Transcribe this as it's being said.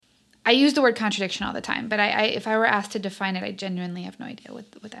I use the word contradiction all the time, but if I were asked to define it, I genuinely have no idea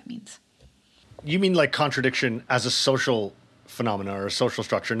what that means. You mean like contradiction as a social phenomena or a social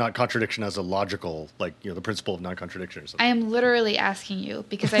structure, not contradiction as a logical, like, the principle of non-contradiction or something. I am literally asking you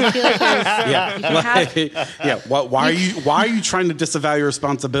because I feel like there's... Why are you trying to disavow your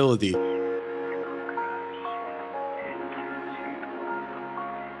responsibility?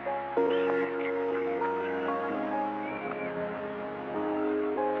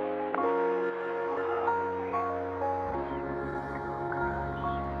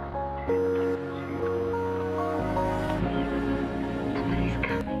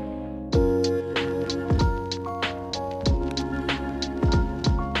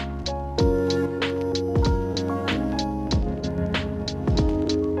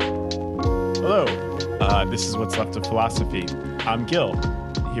 This is What's Left of Philosophy. I'm Gil.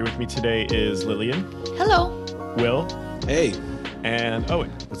 Here with me today is Lillian. Hello. Will. Hey. And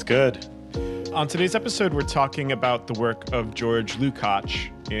Owen. What's good? On today's episode, we're talking about the work of George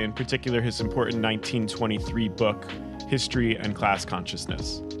Lukács, in particular his important 1923 book, History and Class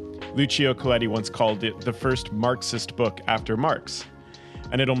Consciousness. Lucio Colletti once called it the first Marxist book after Marx,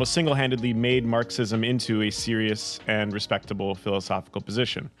 and it almost single-handedly made Marxism into a serious and respectable philosophical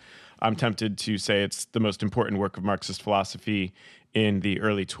position. I'm tempted to say it's the most important work of Marxist philosophy in the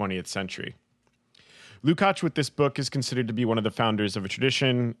early 20th century. Lukács, with this book, is considered to be one of the founders of a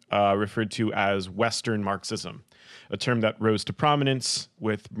tradition referred to as Western Marxism, a term that rose to prominence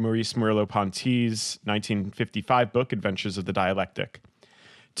with Maurice Merleau-Ponty's 1955 book, Adventures of the Dialectic.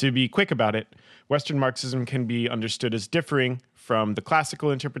 To be quick about it, Western Marxism can be understood as differing from the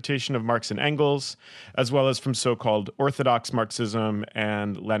classical interpretation of Marx and Engels, as well as from so-called orthodox Marxism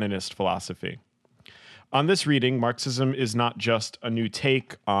and Leninist philosophy. On this reading, Marxism is not just a new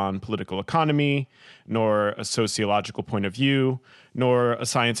take on political economy, nor a sociological point of view, nor a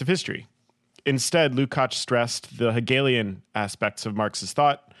science of history. Instead, Lukács stressed the Hegelian aspects of Marxist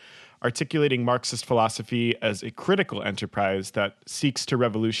thought, articulating Marxist philosophy as a critical enterprise that seeks to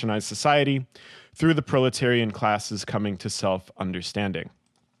revolutionize society through the proletarian classes coming to self-understanding.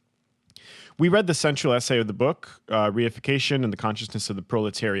 We read the central essay of the book, Reification and the Consciousness of the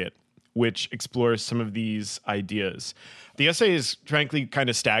Proletariat, which explores some of these ideas. The essay is frankly kind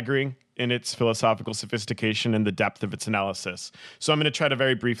of staggering in its philosophical sophistication and the depth of its analysis. So I'm going to try to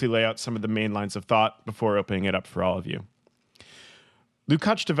very briefly lay out some of the main lines of thought before opening it up for all of you.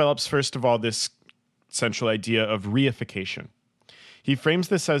 Lukács develops, first of all, this central idea of reification. He frames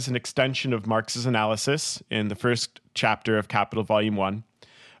this as an extension of Marx's analysis in the first chapter of Capital Volume 1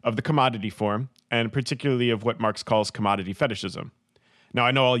 of the commodity form, and particularly of what Marx calls commodity fetishism. Now,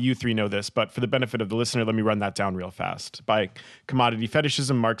 I know all you three know this, but for the benefit of the listener, let me run that down real fast. By commodity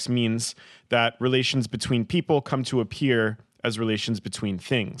fetishism, Marx means that relations between people come to appear as relations between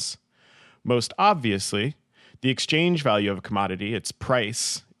things. Most obviously, the exchange value of a commodity, its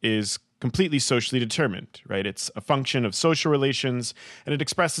price, is completely socially determined, right? It's a function of social relations, and it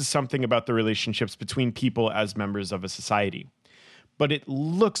expresses something about the relationships between people as members of a society. But it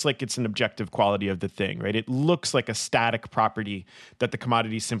looks like it's an objective quality of the thing, right? It looks like a static property that the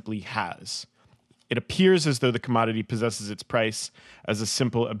commodity simply has. It appears as though the commodity possesses its price as a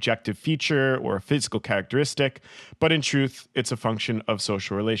simple objective feature or a physical characteristic, but in truth, it's a function of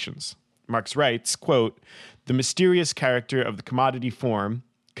social relations. Marx writes, quote, "The mysterious character of the commodity form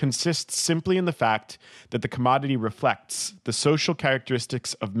consists simply in the fact that the commodity reflects the social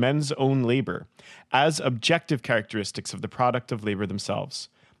characteristics of men's own labor as objective characteristics of the product of labor themselves,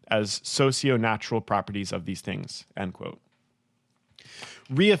 as socio-natural properties of these things," end quote.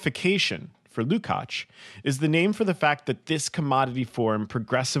 Reification, for Lukács, is the name for the fact that this commodity form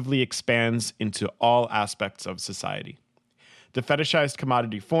progressively expands into all aspects of society. The fetishized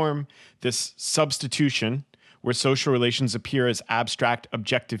commodity form, this substitution where social relations appear as abstract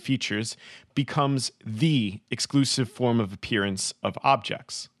objective features, becomes the exclusive form of appearance of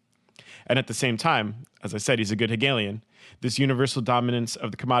objects. And at the same time, as I said, he's a good Hegelian, this universal dominance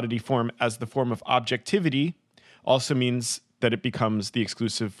of the commodity form as the form of objectivity also means that it becomes the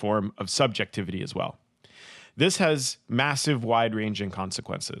exclusive form of subjectivity as well. This has massive, wide-ranging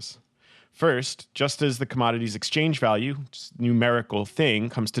consequences. First, just as the commodity's exchange value, just numerical thing,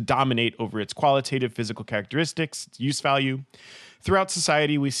 comes to dominate over its qualitative physical characteristics, its use value, throughout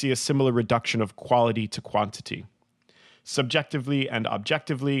society we see a similar reduction of quality to quantity. Subjectively and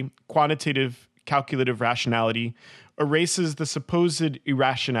objectively, quantitative calculative rationality erases the supposed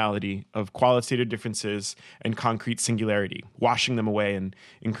irrationality of qualitative differences and concrete singularity, washing them away in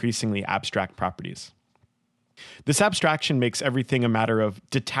increasingly abstract properties. This abstraction makes everything a matter of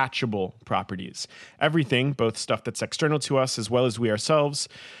detachable properties. Everything, both stuff that's external to us as well as we ourselves,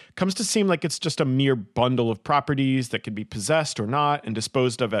 comes to seem like it's just a mere bundle of properties that can be possessed or not and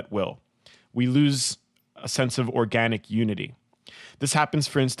disposed of at will. We lose a sense of organic unity. This happens,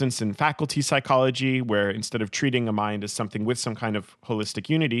 for instance, in faculty psychology, where instead of treating a mind as something with some kind of holistic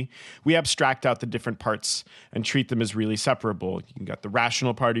unity, we abstract out the different parts and treat them as really separable. You got the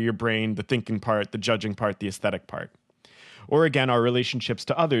rational part of your brain, the thinking part, the judging part, the aesthetic part. Or again, our relationships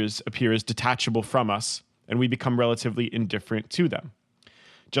to others appear as detachable from us, and we become relatively indifferent to them.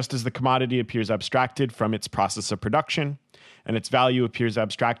 Just as the commodity appears abstracted from its process of production, and its value appears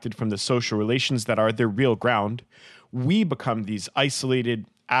abstracted from the social relations that are their real ground, we become these isolated,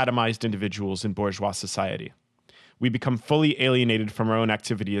 atomized individuals in bourgeois society. We become fully alienated from our own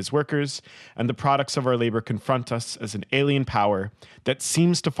activity as workers, and the products of our labor confront us as an alien power that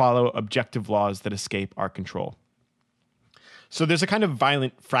seems to follow objective laws that escape our control. So there's a kind of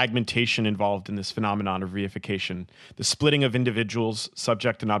violent fragmentation involved in this phenomenon of reification, the splitting of individuals,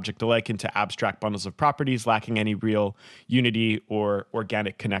 subject and object alike, into abstract bundles of properties lacking any real unity or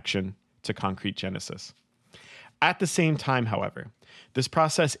organic connection to concrete genesis. At the same time, however, this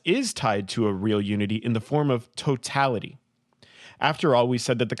process is tied to a real unity in the form of totality. After all, we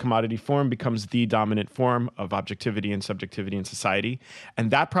said that the commodity form becomes the dominant form of objectivity and subjectivity in society, and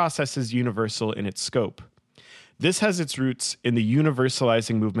that process is universal in its scope. This has its roots in the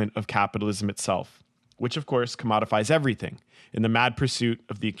universalizing movement of capitalism itself, which of course commodifies everything in the mad pursuit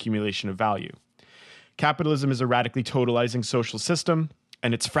of the accumulation of value. Capitalism is a radically totalizing social system,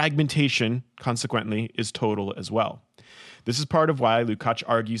 and its fragmentation, consequently, is total as well. This is part of why Lukács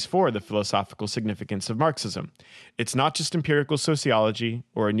argues for the philosophical significance of Marxism. It's not just empirical sociology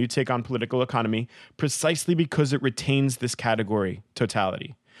or a new take on political economy, precisely because it retains this category,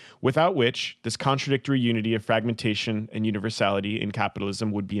 totality, without which this contradictory unity of fragmentation and universality in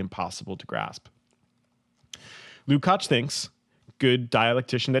capitalism would be impossible to grasp. Lukács thinks, good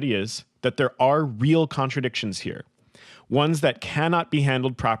dialectician that he is, that there are real contradictions here, ones that cannot be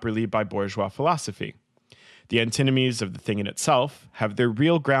handled properly by bourgeois philosophy. The antinomies of the thing in itself have their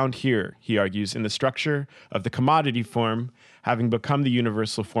real ground here, he argues, in the structure of the commodity form having become the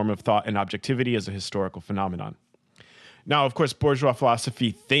universal form of thought and objectivity as a historical phenomenon. Now, of course, bourgeois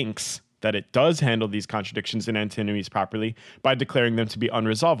philosophy thinks that it does handle these contradictions and antinomies properly by declaring them to be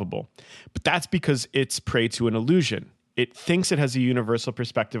unresolvable. But that's because it's prey to an illusion. It thinks it has a universal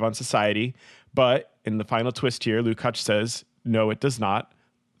perspective on society, but in the final twist here, Lukács says, no, it does not.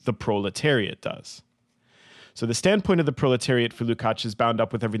 The proletariat does. So the standpoint of the proletariat for Lukács is bound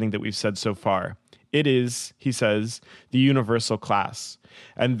up with everything that we've said so far. It is, he says, the universal class.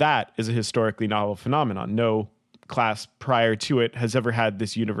 And that is a historically novel phenomenon. No class prior to it has ever had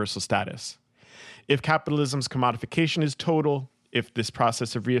this universal status. If capitalism's commodification is total, if this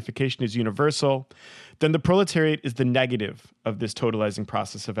process of reification is universal, then the proletariat is the negative of this totalizing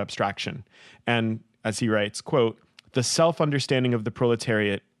process of abstraction. And as he writes, quote, the self-understanding of the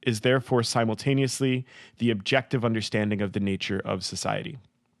proletariat is therefore simultaneously the objective understanding of the nature of society.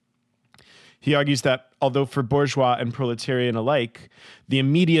 He argues that although for bourgeois and proletarian alike, the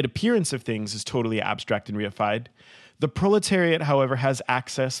immediate appearance of things is totally abstract and reified, the proletariat, however, has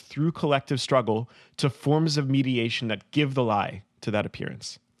access through collective struggle to forms of mediation that give the lie to that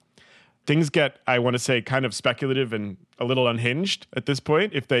appearance. Things get, I want to say, kind of speculative and a little unhinged at this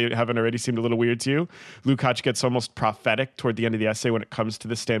point, if they haven't already seemed a little weird to you. Lukács gets almost prophetic toward the end of the essay when it comes to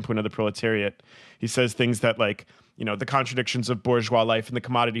the standpoint of the proletariat. He says things that like, you know, the contradictions of bourgeois life in the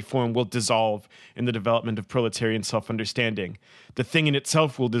commodity form will dissolve in the development of proletarian self-understanding. The thing in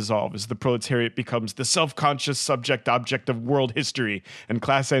itself will dissolve as the proletariat becomes the self-conscious subject-object of world history and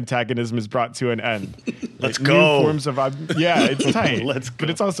class antagonism is brought to an end. Let's go. New forms of yeah, it's tight. Let's go. But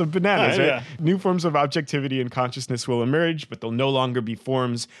it's also bananas, right? Yeah. New forms of objectivity and consciousness will emerge, but they'll no longer be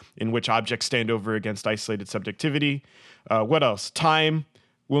forms in which objects stand over against isolated subjectivity. What else? Time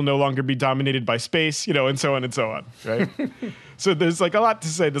will no longer be dominated by space, you know, and so on, right? So there's like a lot to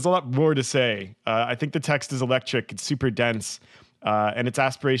say. There's a lot more to say. I think the text is electric. It's super dense, and its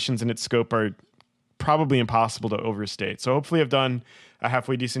aspirations and its scope are probably impossible to overstate. So hopefully I've done a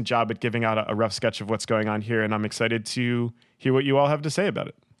halfway decent job at giving out a rough sketch of what's going on here, and I'm excited to hear what you all have to say about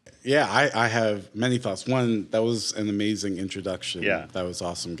it. Yeah, I have many thoughts. One, that was an amazing introduction. Yeah. That was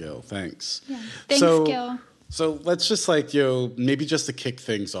awesome, Gil. Thanks. Yeah. Thanks, Gil. So let's just maybe just to kick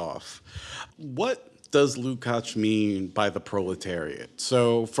things off, what does Lukács mean by the proletariat?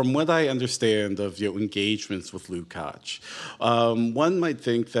 So from what I understand of engagements with Lukács, one might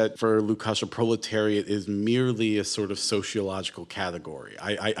think that for Lukács, a proletariat is merely a sort of sociological category.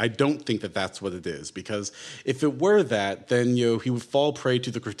 I don't think that that's what it is, because if it were that, then he would fall prey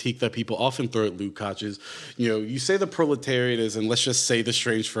to the critique that people often throw at Lukács is, you say the proletariat is, and let's just say the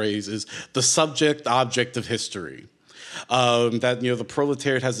strange phrase is, the subject object of history. That the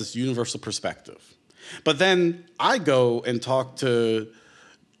proletariat has this universal perspective. But then I go and talk to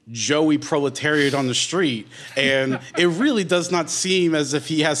Joey Proletariat on the street, and it really does not seem as if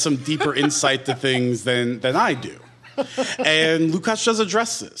he has some deeper insight to things than I do. And Lukács does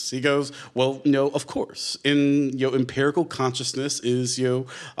address this. He goes, well, of course, empirical consciousness is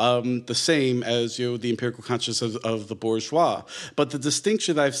the same as the empirical consciousness of the bourgeois. But the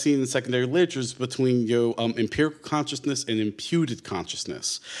distinction I've seen in secondary literature is between empirical consciousness and imputed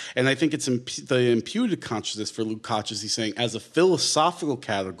consciousness. And I think it's the imputed consciousness for Lukács, is he's saying, as a philosophical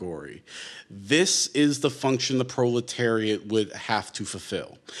category, this is the function the proletariat would have to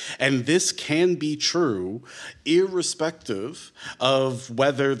fulfill. And this can be true irrespective of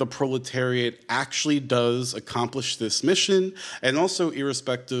whether the proletariat actually does accomplish this mission, and also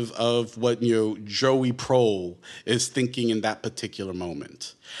irrespective of what Joey Prol is thinking in that particular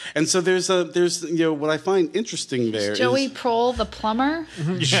moment. And so there's what I find interesting there. Joey Prol, the plumber?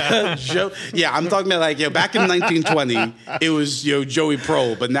 Yeah, I'm talking about back in 1920, it was Joey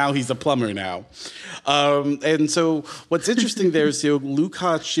Prol, but now he's a plumber now. And so what's interesting there is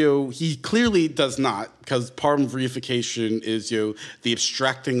Lukács, he clearly does not, because part of reification is the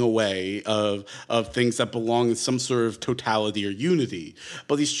abstracting away of things that belong in some sort of totality or unity.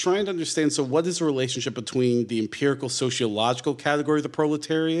 But he's trying to understand, so what is the relationship between the empirical sociological category of the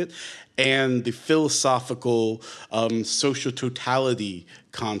proletariat and the philosophical social totality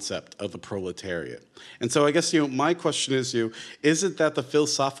concept of the proletariat? And so I guess, my question is it that the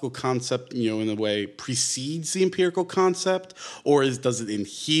philosophical concept, in a way precedes the empirical concept, or does it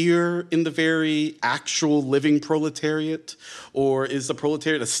inhere in the very actual living proletariat, or is the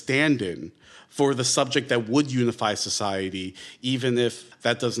proletariat a stand-in for the subject that would unify society, even if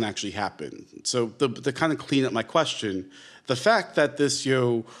that doesn't actually happen? So to kind of clean up my question, the fact that this,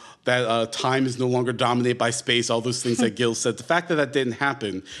 that time is no longer dominated by space, all those things that Gil said, the fact that that didn't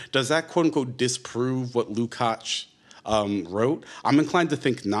happen, does that quote-unquote disprove what Lukács wrote? I'm inclined to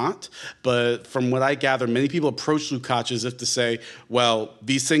think not, but from what I gather, many people approach Lukács as if to say, well,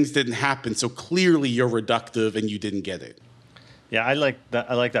 these things didn't happen, so clearly you're reductive and you didn't get it. Yeah, I like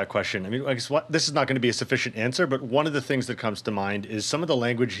that question. I mean, I guess this is not going to be a sufficient answer, but one of the things that comes to mind is some of the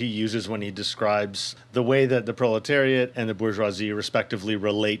language he uses when he describes the way that the proletariat and the bourgeoisie respectively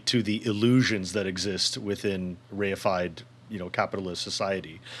relate to the illusions that exist within reified, capitalist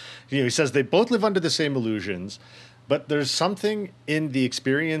society. He says they both live under the same illusions, but there's something in the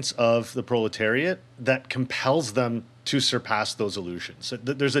experience of the proletariat that compels them to surpass those illusions.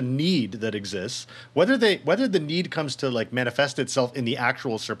 There's a need that exists, whether the need comes to manifest itself in the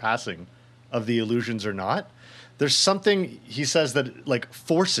actual surpassing of the illusions or not. There's something, he says, that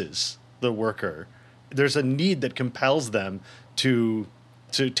forces the worker. There's a need that compels them to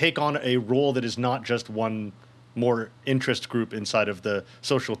take on a role that is not just one more interest group inside of the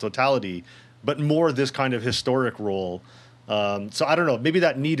social totality, but more this kind of historic role. So I don't know, maybe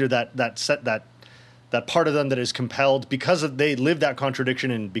that need or that part of them that is compelled because they live that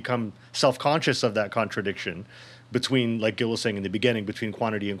contradiction and become self-conscious of that contradiction between, like Gil was saying in the beginning, between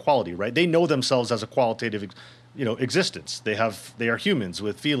quantity and quality, right? They know themselves as a qualitative, existence. They are humans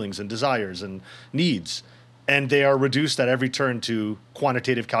with feelings and desires and needs, and they are reduced at every turn to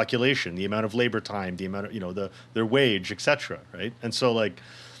quantitative calculation, the amount of labor time, the amount of, their wage, etc., right? And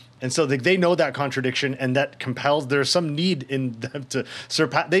so they know that contradiction, and that compels, there's some need in them to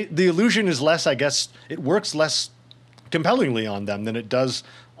surpass. The illusion is less, I guess, it works less compellingly on them than it does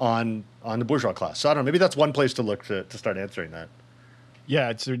on the bourgeois class. So I don't know, maybe that's one place to look to start answering that. Yeah,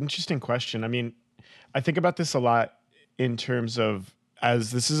 it's an interesting question. I mean, I think about this a lot in terms of,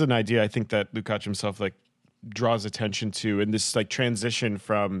 as this is an idea I think that Lukács himself draws attention to, and this transition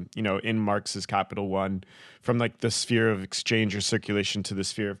from, in Marx's Capital One, from the sphere of exchange or circulation to the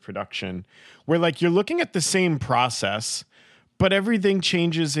sphere of production, where you're looking at the same process, but everything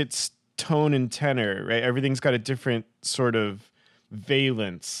changes its tone and tenor, right? Everything's got a different sort of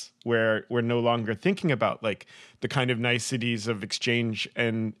valence, where we're no longer thinking about the kind of niceties of exchange,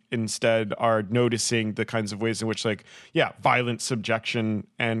 and instead are noticing the kinds of ways in which violent subjection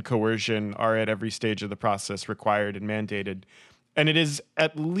and coercion are at every stage of the process required and mandated. And it is,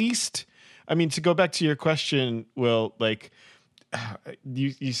 at least, I mean, to go back to your question, Will,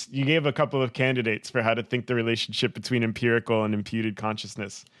 you gave a couple of candidates for how to think the relationship between empirical and imputed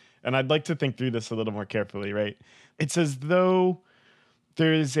consciousness. And I'd like to think through this a little more carefully, right? It's as though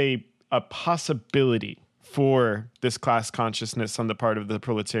there is a possibility for this class consciousness on the part of the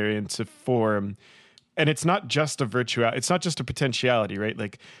proletarian to form. And it's not just a it's not just a potentiality, right?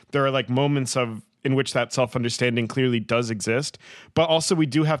 Like there are like moments in which that self-understanding clearly does exist, but also we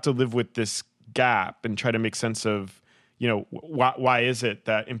do have to live with this gap and try to make sense of, why is it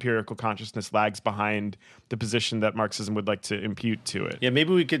that empirical consciousness lags behind the position that Marxism would like to impute to it? Yeah,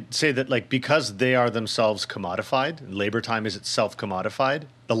 maybe we could say that like because they are themselves commodified, labor time is itself commodified,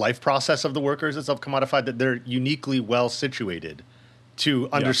 the life process of the worker is itself commodified, that they're uniquely well situated to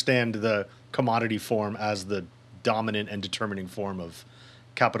understand the commodity form as the dominant and determining form of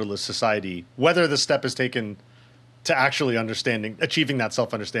capitalist society, whether the step is taken to actually achieving that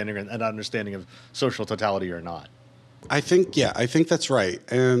self-understanding and understanding of social totality or not. I think that's right.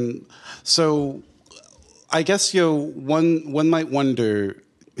 And so I guess, one might wonder,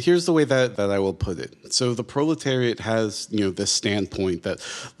 here's the way that I will put it. So the proletariat has, this standpoint that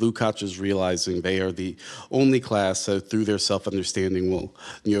Lukács is realizing they are the only class that through their self-understanding will,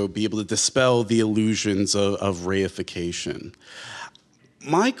 be able to dispel the illusions of reification.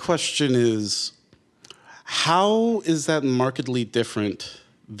 My question is, how is that markedly different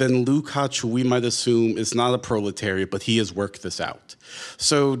than Lukács, who we might assume is not a proletariat, but he has worked this out?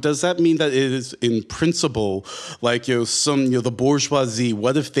 So does that mean that it is in principle like, the bourgeoisie,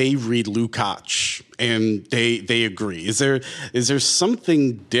 what if they read Lukács and they agree? Is there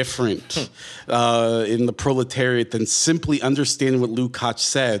something different in the proletariat than simply understanding what Lukács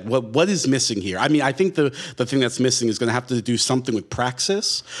said? What is missing here? I mean, I think the thing that's missing is going to have to do something with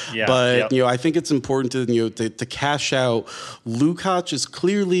praxis. Yeah, but I think it's important to cash out. Lukács is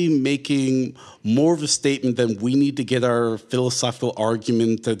clearly making more of a statement than we need to get our philosophical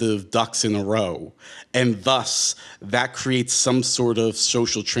argumentative ducks in a row. And thus, that creates some sort of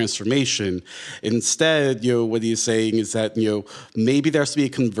social transformation. Instead, what he's saying is that, maybe there has to be a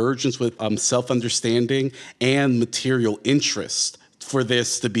convergence with self-understanding and material interest for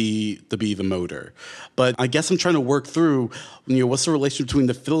this to be the motor. But I guess I'm trying to work through, what's the relation between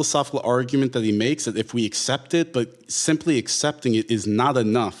the philosophical argument that he makes, that if we accept it, but simply accepting it is not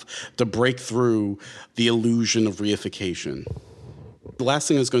enough to break through the illusion of reification. The last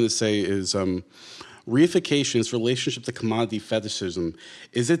thing I was going to say is reification, its relationship to commodity fetishism,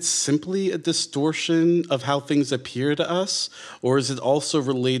 is it simply a distortion of how things appear to us? Or is it also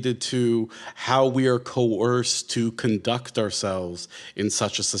related to how we are coerced to conduct ourselves in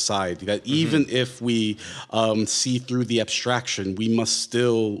such a society? That even if we see through the abstraction, we must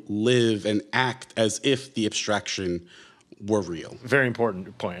still live and act as if the abstraction were real. Very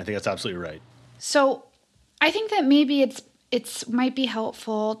important point. I think that's absolutely right. So I think that maybe it might be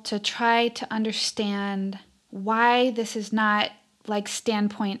helpful to try to understand why this is not like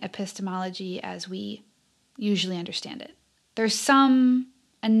standpoint epistemology as we usually understand it. There's some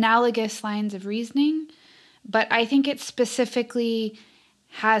analogous lines of reasoning, but I think it specifically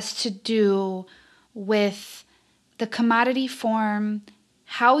has to do with the commodity form,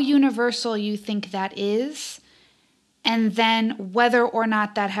 how universal you think that is, and then whether or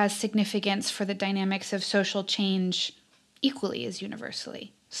not that has significance for the dynamics of social change equally as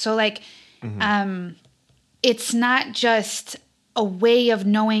universally. So it's not just a way of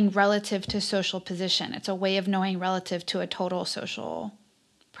knowing relative to social position. It's a way of knowing relative to a total social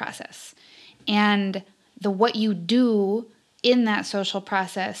process. And what you do in that social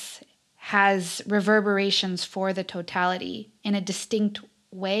process has reverberations for the totality in a distinct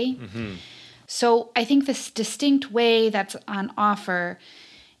way. Mm-hmm. So I think this distinct way that's on offer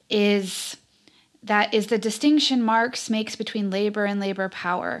is the distinction Marx makes between labor and labor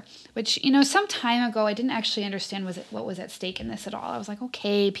power, which, some time ago I didn't actually understand what was at stake in this at all. I was like,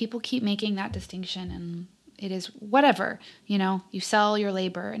 okay, people keep making that distinction and it is whatever, you sell your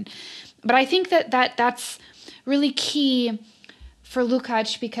labor. But I think that's really key for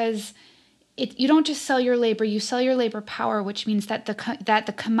Lukács, because you don't just sell your labor, you sell your labor power, which means that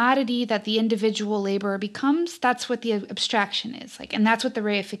the commodity that the individual laborer becomes, that's what the abstraction is. And that's what the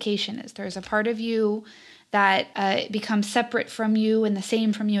reification is. There's a part of you that becomes separate from you and the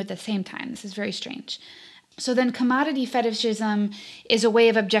same from you at the same time. This is very strange. So then commodity fetishism is a way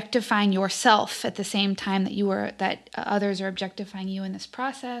of objectifying yourself at the same time that others are objectifying you in this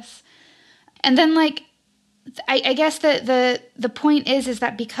process. And then I guess the point is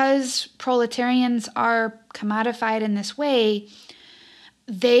that because proletarians are commodified in this way,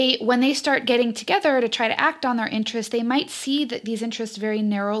 when they start getting together to try to act on their interests, they might see that these interests very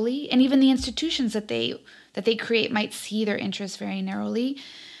narrowly, and even the institutions that they that they create might see their interests very narrowly.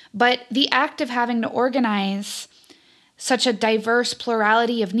 But the act of having to organize such a diverse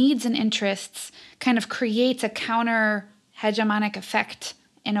plurality of needs and interests kind of creates a counter hegemonic effect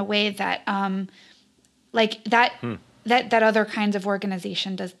in a way that that other kinds of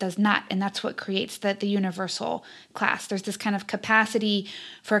organization does not, and that's what creates the universal class. There's this kind of capacity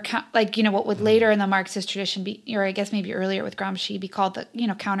for what would later in the Marxist tradition be, or I guess maybe earlier with Gramsci, be called the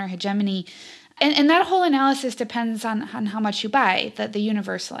counter hegemony, and that whole analysis depends on how much you buy the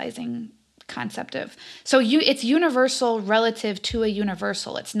universalizing concept of. So it's universal relative to a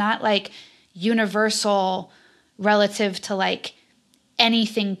universal. It's not like universal relative to like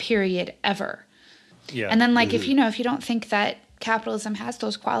anything period ever. Yeah. And then if you don't think that capitalism has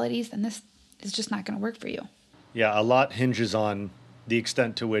those qualities, then this is just not going to work for you. Yeah, a lot hinges on the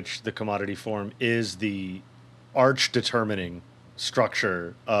extent to which the commodity form is the arch determining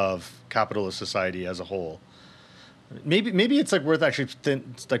structure of capitalist society as a whole. Maybe it's worth actually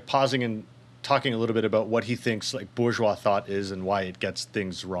pausing and talking a little bit about what he thinks bourgeois thought is and why it gets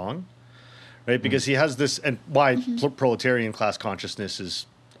things wrong, right? Because he has this, and why proletarian class consciousness is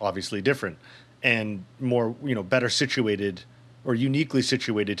obviously different and more, better situated or uniquely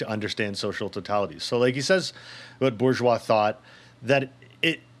situated to understand social totalities. So he says about bourgeois thought that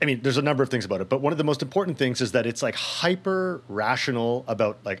there's a number of things about it, but one of the most important things is that it's hyper rational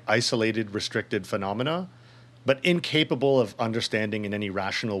about isolated, restricted phenomena, but incapable of understanding in any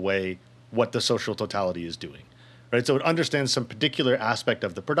rational way what the social totality is doing. Right, so it understands some particular aspect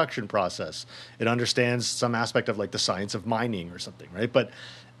of the production process. It understands some aspect of the science of mining or something, right? But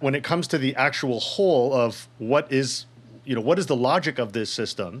when it comes to the actual whole of what is the logic of this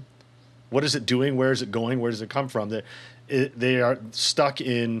system, what is it doing, where is it going, where does it come from? They are stuck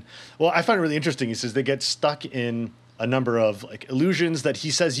in. Well, I find it really interesting. He says they get stuck in a number of illusions that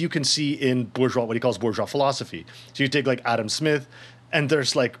he says you can see in bourgeois, what he calls bourgeois philosophy. So you take Adam Smith. And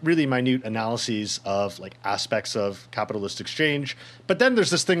there's really minute analyses of aspects of capitalist exchange. But then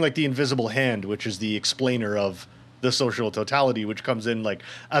there's this thing the invisible hand, which is the explainer of the social totality, which comes in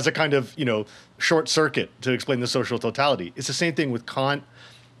as a kind of, short circuit to explain the social totality. It's the same thing with Kant,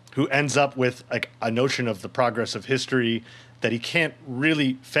 who ends up with a notion of the progress of history that he can't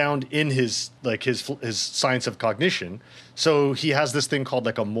really found in his his science of cognition. So he has this thing called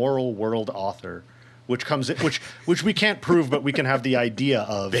a moral world author, which comes in, which we can't prove, but we can have the idea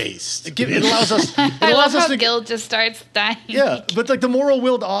of based. It allows us. I love how Gil just starts dying. Yeah, but the moral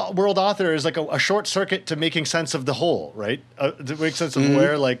world author is a short circuit to making sense of the whole, right? To make sense of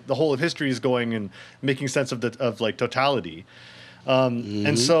where the whole of history is going and making sense of totality.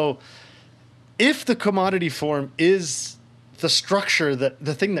 And so, if the commodity form is the structure,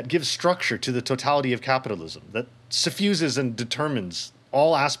 the thing that gives structure to the totality of capitalism, that suffuses and determines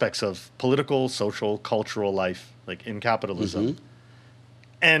all aspects of political, social, cultural life, in capitalism.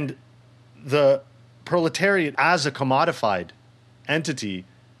 And the proletariat as a commodified entity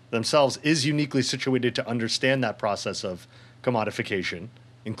themselves is uniquely situated to understand that process of commodification,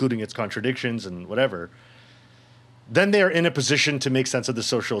 including its contradictions and whatever. Then they are in a position to make sense of the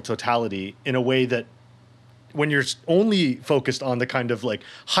social totality in a way that when you're only focused on the kind of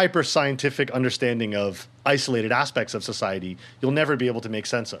hyper scientific understanding of isolated aspects of society, you'll never be able to make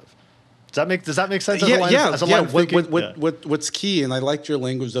sense of. Does that make sense? What's key, and I liked your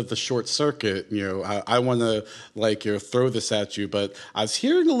language of the short circuit. I want to throw this at you, but I was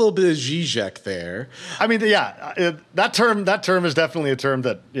hearing a little bit of Zizek there. That term is definitely a term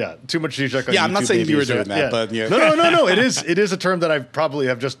that too much Zizek. On YouTube, I'm not saying you were doing that, but no. It is a term that I probably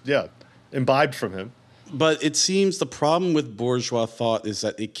have just imbibed from him. But it seems the problem with bourgeois thought is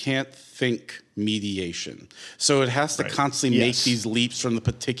that it can't think mediation. So it has to constantly make these leaps from the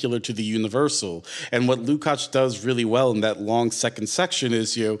particular to the universal. And what Lukács does really well in that long second section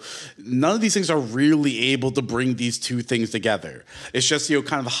is, none of these things are really able to bring these two things together. It's just,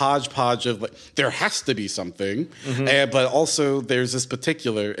 kind of a hodgepodge of there has to be something, but also there's this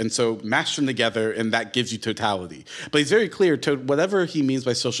particular, and so mash them together and that gives you totality. But he's very clear to whatever he means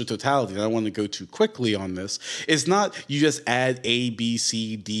by social totality, and I don't want to go too quickly on this, it's not you just add A, B,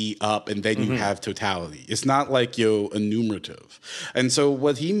 C, D up and then you have totality. It's not enumerative. And so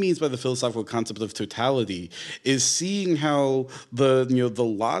what he means by the philosophical concept of totality is seeing how the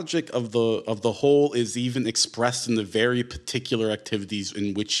logic of the whole is even expressed in the very particular activities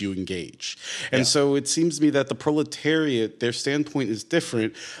in which you engage. And so it seems to me that the proletariat, their standpoint is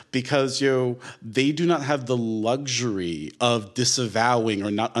different because they do not have the luxury of disavowing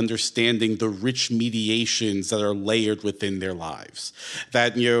or not understanding the rich mediations that are layered within their lives.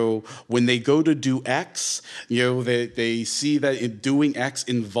 That when they go to do X, they see that doing X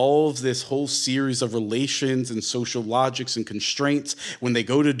involves this whole series of relations and social logics and constraints. When they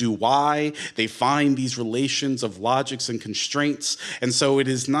go to do Y, they find these relations of logics and constraints. And so it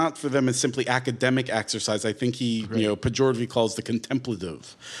is not for them a simply academic exercise. I think he, pejoratively calls the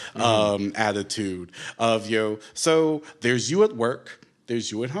contemplative attitude of, so there's you at work,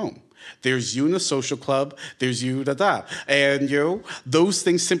 there's you at home. There's you in a social club, there's you da-da. And, those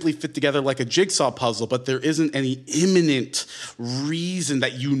things simply fit together like a jigsaw puzzle, but there isn't any imminent reason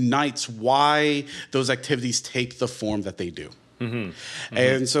that unites why those activities take the form that they do. Mm-hmm. Mm-hmm.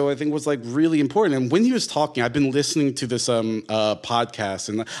 And so I think it was really important. And when he was talking, I've been listening to this podcast,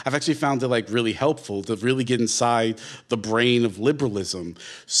 and I've actually found it really helpful to really get inside the brain of liberalism.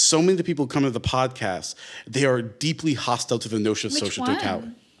 So many of the people who come to the podcast, they are deeply hostile to the notion of social totality.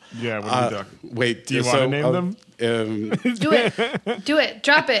 Yeah, what are we talking? Wait, do you want to name them? Do it.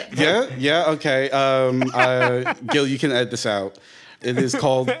 Drop it. Yeah, okay. Gil, you can edit this out. It is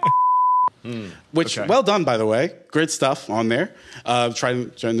called... Which, well done, by the way. Great stuff on there.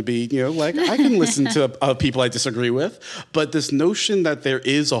 Trying to be, I can listen to people I disagree with. But this notion that there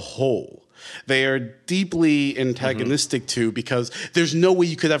is a whole, they are deeply antagonistic to, because there's no way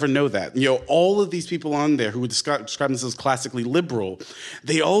you could ever know that. All of these people on there who would describe themselves as classically liberal,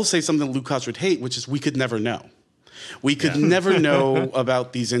 they all say something Lukács would hate, which is we could never know. We could never know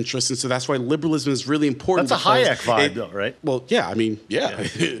about these interests, and so that's why liberalism is really important. That's a Hayek vibe, though, right? Well, yeah.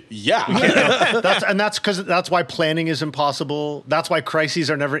 That's why planning is impossible. That's why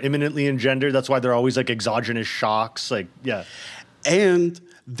crises are never imminently engendered. That's why they're always exogenous shocks. And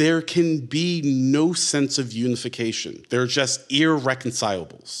there can be no sense of unification. They're just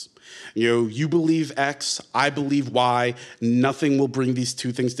irreconcilables. You believe X, I believe Y. Nothing will bring these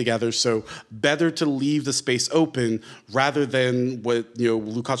two things together. So better to leave the space open rather than what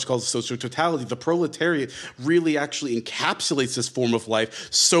Lukács calls social totality. The proletariat really actually encapsulates this form of life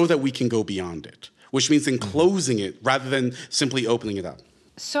so that we can go beyond it, which means enclosing it rather than simply opening it up.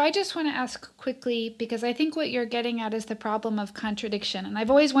 So I just want to ask quickly, because I think what you're getting at is the problem of contradiction, and I've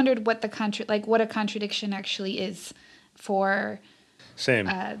always wondered what what a contradiction actually is for. Same.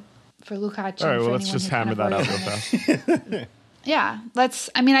 For Lukács. All right, well, let's just hammer that out real fast. Yeah,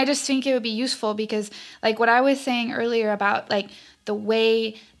 I just think it would be useful because, what I was saying earlier about, the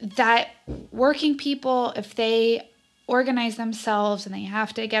way that working people, if they organize themselves and they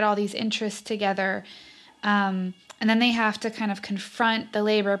have to get all these interests together, and then they have to kind of confront the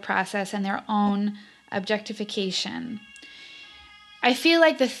labor process and their own objectification. I feel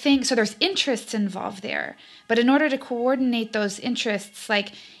like so there's interests involved there, but in order to coordinate those interests,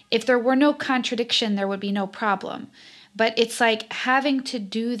 if there were no contradiction, there would be no problem. But it's having to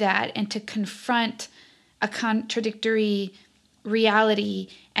do that and to confront a contradictory reality,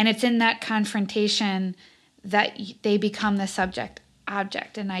 and it's in that confrontation that they become the subject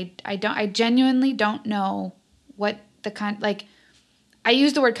object. And I genuinely don't know what I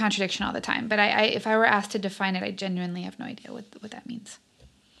use the word contradiction all the time, but if I were asked to define it, I genuinely have no idea what that means.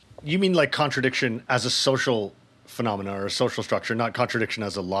 You mean contradiction as a social phenomena or a social structure, not contradiction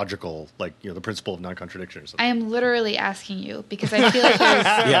as a logical, the principle of non-contradiction or something. I am literally asking you because I feel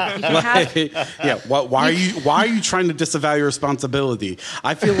there's Why are you trying to disavow your responsibility?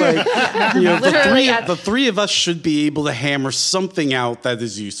 I feel the three of us should be able to hammer something out that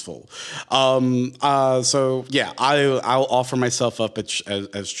is useful. I'll offer myself up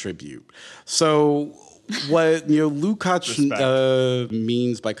as tribute. So what Lukács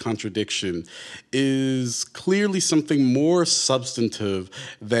means by contradiction is clearly something more substantive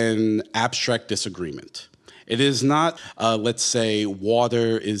than abstract disagreement. It is not, let's say,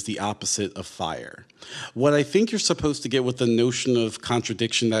 water is the opposite of fire. What I think you're supposed to get with the notion of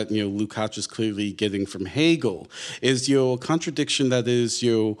contradiction that Lukács is clearly getting from Hegel is a contradiction that is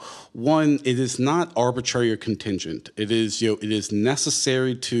one, it is not arbitrary or contingent. It is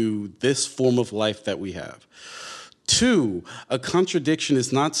necessary to this form of life that we have. Two, a contradiction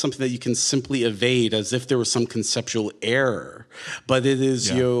is not something that you can simply evade as if there was some conceptual error, but it is,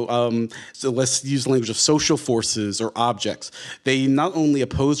 so let's use the language of social forces or objects. They not only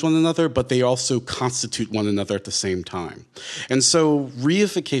oppose one another, but they also constitute one another at the same time. And so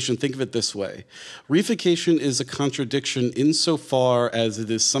reification, think of it this way. Reification is a contradiction insofar as it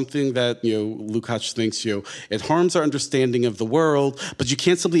is something that, Lukács thinks, it harms our understanding of the world, but you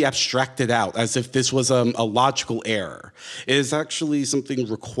can't simply abstract it out as if this was a logical error. rare. It is actually something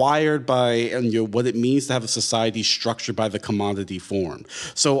required by what it means to have a society structured by the commodity form.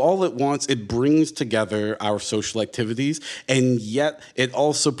 So all at once, it brings together our social activities, and yet it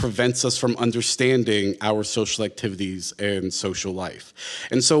also prevents us from understanding our social activities and social life.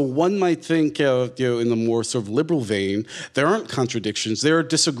 And so one might think, in the more sort of liberal vein, there aren't contradictions, there are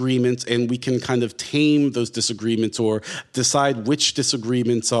disagreements, and we can kind of tame those disagreements or decide which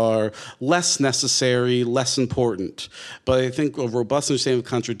disagreements are less necessary, less important. But I think a robust understanding of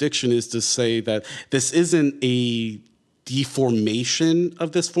contradiction is to say that this isn't a deformation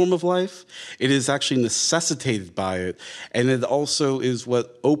of this form of life. It is actually necessitated by it. And it also is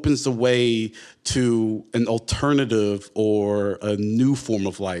what opens the way to an alternative or a new form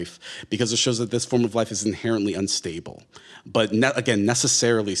of life, because it shows that this form of life is inherently unstable. But again,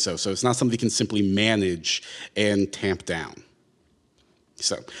 necessarily so. So it's not something you can simply manage and tamp down.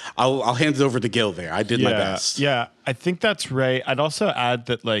 So I'll hand it over to Gil there. I did my best. Yeah, I think that's right. I'd also add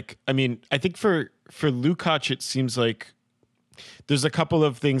that, I think for Lukács, it seems like there's a couple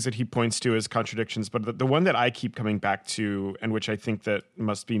of things that he points to as contradictions, but the one that I keep coming back to, and which I think that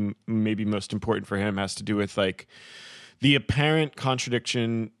must be maybe most important for him, has to do with the apparent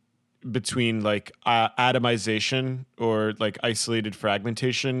contradiction between atomization or isolated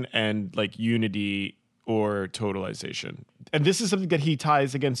fragmentation and unity or totalization. And this is something that he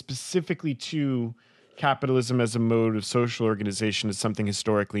ties again specifically to capitalism as a mode of social organization as something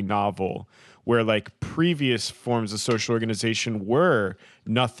historically novel, where previous forms of social organization were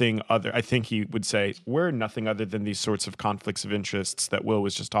nothing other, I think he would say, were nothing other than these sorts of conflicts of interests that Will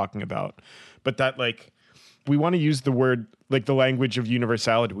was just talking about. But that we want to use the word, the language of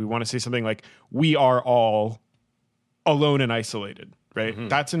universality. We want to say something like, we are all alone and isolated, right? Mm-hmm.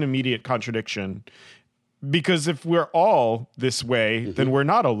 That's an immediate contradiction. Because if we're all this way, then we're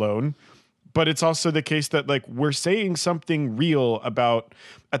not alone. But it's also the case that we're saying something real about,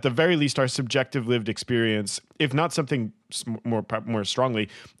 at the very least, our subjective lived experience, if not something more strongly,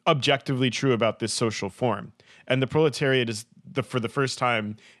 objectively true about this social form. And the proletariat is, for the first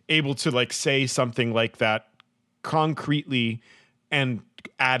time, able to say something like that concretely and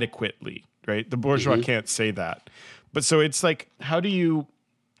adequately, right? The bourgeois can't say that. But so it's how do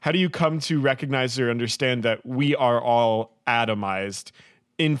you come to recognize or understand that we are all atomized,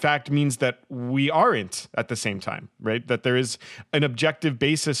 in fact, means that we aren't at the same time, right? That there is an objective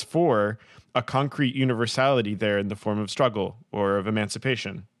basis for a concrete universality there in the form of struggle or of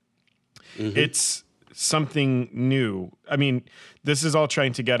emancipation. Mm-hmm. It's something new. I mean, this is all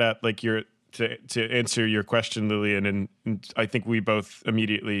trying to get at to answer your question, Lillian, and I think we both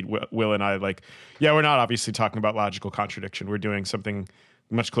immediately, Will and I, we're not obviously talking about logical contradiction. We're doing something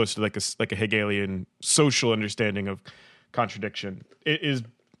much closer to a Hegelian social understanding of contradiction. It is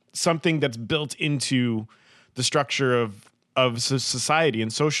something that's built into the structure of society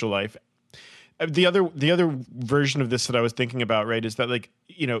and social life. The other version of this that I was thinking about, right, is that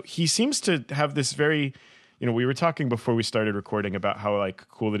he seems to have this very, we were talking before we started recording about how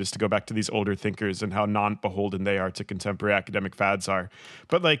cool it is to go back to these older thinkers and how non-beholden they are to contemporary academic fads are.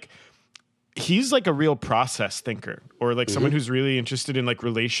 But he's a real process thinker, or someone who's really interested in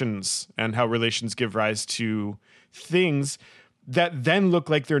relations and how relations give rise to things that then look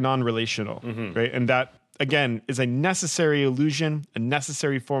like they're non-relational, right? And that, again, is a necessary illusion, a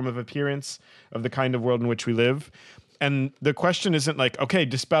necessary form of appearance of the kind of world in which we live. And the question isn't okay,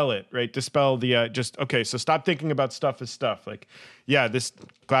 dispel it, right? Dispel the, so stop thinking about stuff as stuff. This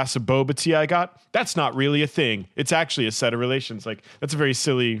glass of boba tea I got, that's not really a thing. It's actually a set of relations. That's a very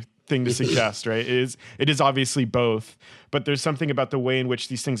silly thing to suggest, right? It is obviously both, but there's something about the way in which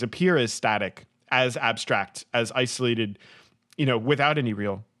these things appear as static, as abstract, as isolated, without any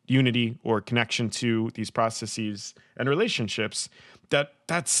real unity or connection to these processes and relationships.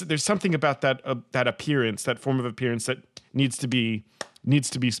 There's something about that appearance, that form of appearance, that needs to be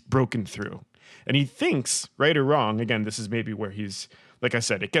broken through. And he thinks, right or wrong, again, this is maybe where he's, like I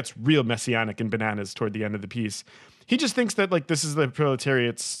said, it gets real messianic and bananas toward the end of the piece. He just thinks that this is the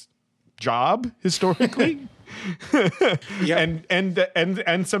proletariat's job historically.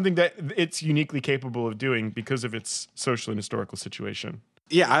 and something that it's uniquely capable of doing because of its social and historical situation.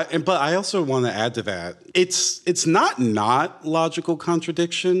 Yeah, but I also want to add to that. It's not logical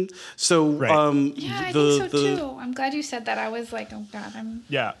contradiction. So right. I think so too. I'm glad you said that. I was oh God,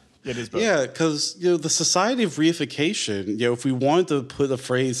 Yeah. It is both. Yeah, because the society of reification, if we wanted to put a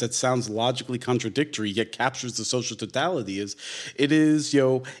phrase that sounds logically contradictory yet captures the social totality, it is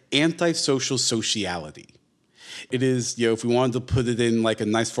antisocial sociality. It is if we wanted to put it in a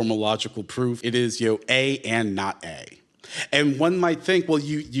nice formal logical proof, it is A and not A. And one might think, well,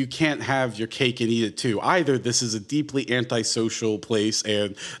 you can't have your cake and eat it too. Either this is a deeply antisocial place,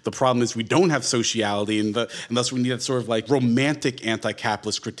 and the problem is we don't have sociality, and thus we need that sort of like romantic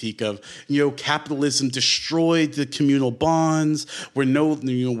anti-capitalist critique of, capitalism destroyed the communal bonds. We no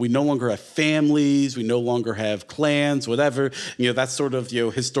longer have families, we no longer have clans, whatever. That's sort of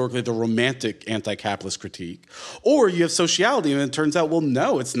historically the romantic anti-capitalist critique. Or you have sociality, and it turns out, well,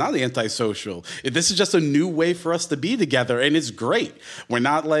 no, it's not antisocial. This is just a new way for us to be together. And it's great. We're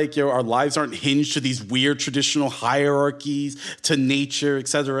not like, our lives aren't hinged to these weird traditional hierarchies, to nature,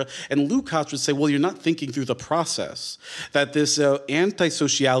 etc. And Lukács would say, well, you're not thinking through the process. That this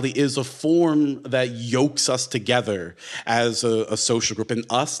anti-sociality is a form that yokes us together as a social group. And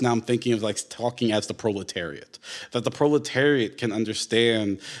us, now I'm thinking of like talking as the proletariat. That the proletariat can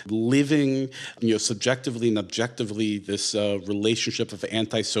understand living, subjectively and objectively, this relationship of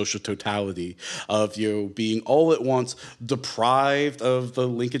antisocial totality, of being all at once deprived of the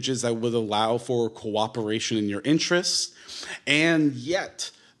linkages that would allow for cooperation in your interests, and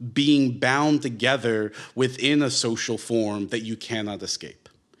yet being bound together within a social form that you cannot escape.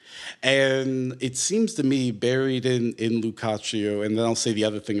 And it seems to me, buried in Lukács, and then I'll say the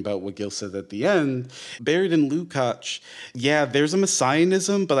other thing about what Gil said at the end, buried in Lukács, there's a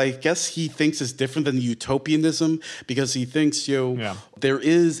messianism, but I guess he thinks it's different than utopianism, because he thinks, there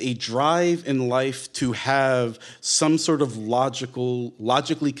is a drive in life to have some sort of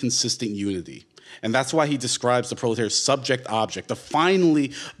logically consistent unity. And that's why he describes the proletariat subject-object, to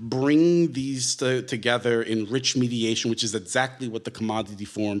finally bring these together in rich mediation, which is exactly what the commodity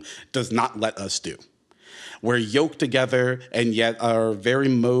form does not let us do. We're yoked together, and yet our very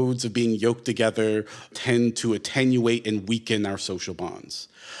modes of being yoked together tend to attenuate and weaken our social bonds.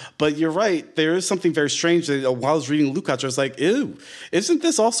 But you're right, there is something very strange that while I was reading Lukács, I was like, ew, isn't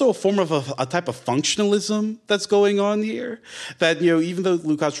this also a form of a type of functionalism that's going on here? That, even though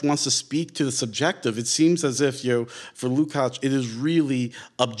Lukács wants to speak to the subjective, it seems as if, for Lukács, it is really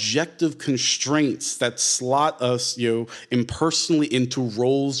objective constraints that slot us, impersonally into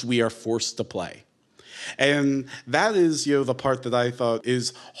roles we are forced to play. And that is, the part that I thought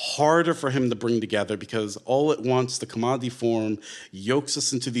is harder for him to bring together, because all at once the commodity form yokes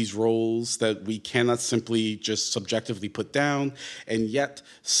us into these roles that we cannot simply just subjectively put down, and yet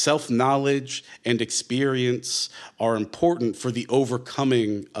self-knowledge and experience are important for the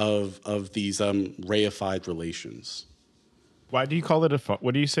overcoming of these reified relations. Why do you call it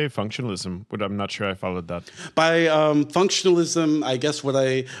what do you say, functionalism? I'm not sure I followed that. By functionalism, I guess what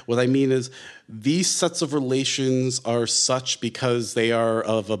I mean is these sets of relations are such because they are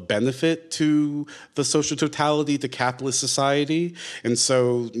of a benefit to the social totality, to capitalist society. And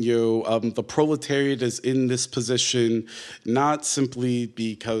so, the proletariat is in this position not simply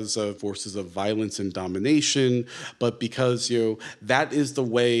because of forces of violence and domination, but because, that is the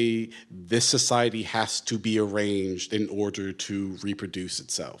way this society has to be arranged in order to reproduce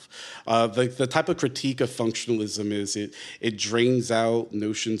itself. The type of critique of functionalism is it drains out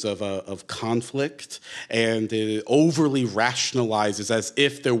notions of conflict, and it overly rationalizes as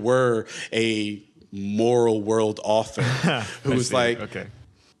if there were a moral world author who's like, okay,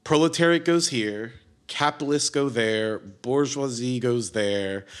 proletariat goes here, capitalists go there, bourgeoisie goes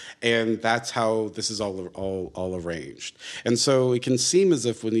there, and that's how this is all arranged. And so it can seem as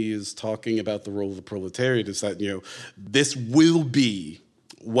if when he is talking about the role of the proletariat, is that this will be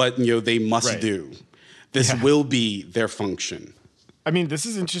what they must do. This will be their function. I mean, this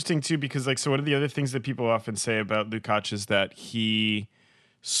is interesting too, because so one of the other things that people often say about Lukács is that he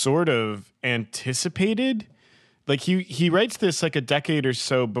sort of anticipated. He writes this a decade or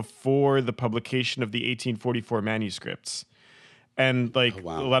so before the publication of the 1844 manuscripts. And a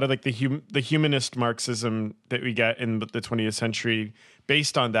lot of the humanist Marxism that we get in the 20th century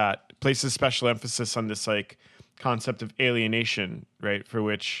based on that places special emphasis on this concept of alienation, right, for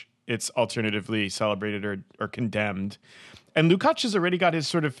which it's alternatively celebrated or condemned. And Lukács has already got his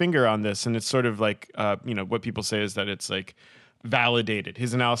sort of finger on this, and it's sort of what people say is that it's validated.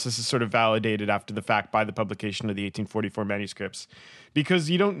 His analysis is sort of validated after the fact by the publication of the 1844 manuscripts, because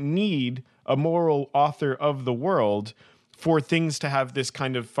you don't need a moral author of the world for things to have this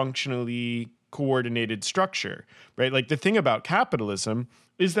kind of functionally coordinated structure, right? The thing about capitalism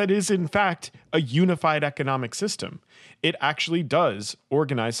is that it is in fact a unified economic system. It actually does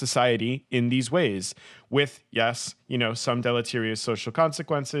organize society in these ways with, yes, some deleterious social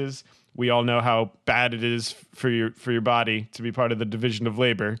consequences. We all know how bad it is for your body to be part of the division of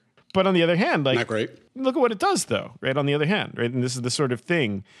labor. But on the other hand, not great. Look at what it does though, right? On the other hand, right? And this is the sort of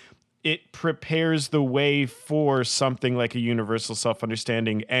thing, it prepares the way for something like a universal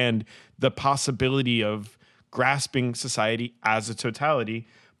self-understanding and the possibility of grasping society as a totality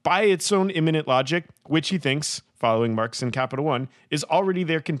by its own immanent logic, which he thinks, following Marx in Capital One, is already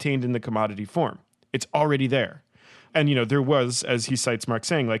there contained in the commodity form. It's already there. And, there was, as he cites Marx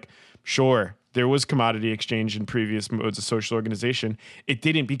saying, like, sure, there was commodity exchange in previous modes of social organization. It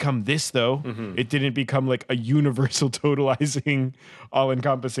didn't become this, though. Mm-hmm. It didn't become like a universal, totalizing,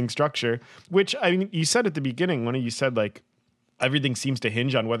 all-encompassing structure, which, I mean, you said at the beginning, one of you said, like, everything seems to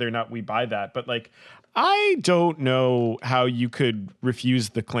hinge on whether or not we buy that. But, like, I don't know how you could refuse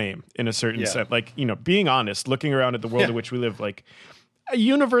the claim in a certain sense. Like, being honest, looking around at the world in which we live, like, a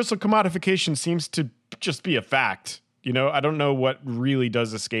universal commodification seems to just be a fact. I don't know what really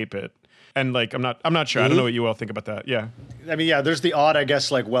does escape it. And like, I'm not sure. Mm-hmm. I don't know what you all think about that. Yeah. I mean, there's the odd, I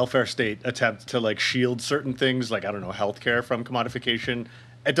guess, like welfare state attempt to like shield certain things, like, I don't know, healthcare from commodification.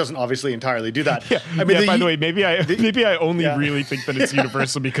 It doesn't obviously entirely do that. Yeah. I mean, by the way, maybe I only really think that it's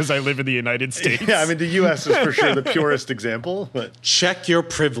universal because I live in the United States. Yeah. I mean, the U.S. is for sure the purest example. But check your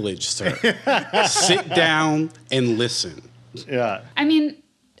privilege, sir. Sit down and listen. Yeah. I mean,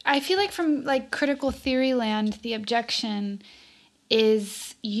 I feel like from like critical theory land, the objection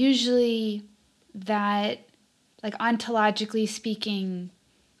is usually that, like, ontologically speaking,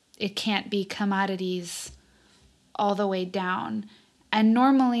 it can't be commodities all the way down. And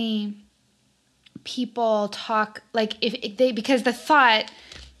normally people talk like because the thought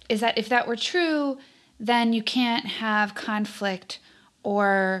is that if that were true, then you can't have conflict,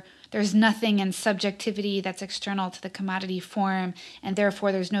 or there's nothing in subjectivity that's external to the commodity form, and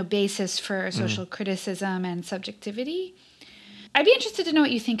therefore there's no basis for social criticism and subjectivity. I'd be interested to know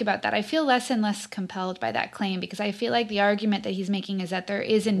what you think about that. I feel less and less compelled by that claim, because I feel like the argument that he's making is that there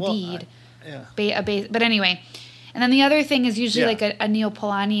is indeed a base. But anyway, and then the other thing is usually like a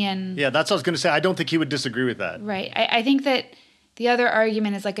Neopolanian. Yeah, that's what I was going to say. I don't think he would disagree with that. Right. I think that the other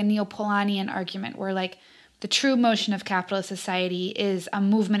argument is like a Neopolanian argument, where like the true motion of capitalist society is a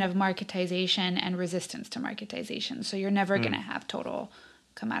movement of marketization and resistance to marketization. So you're never going to have total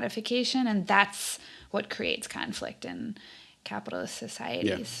commodification, and that's what creates conflict in capitalist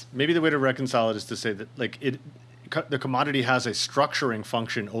societies. Yeah. Maybe the way to reconcile it is to say that like the commodity has a structuring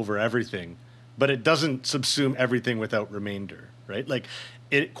function over everything, but it doesn't subsume everything without remainder, right? Like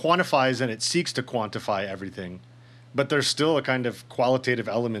it quantifies and it seeks to quantify everything, but there's still a kind of qualitative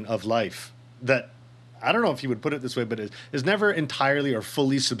element of life that, I don't know if you would put it this way, but is never entirely or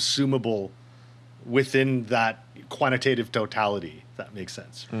fully subsumable within that quantitative totality, if that makes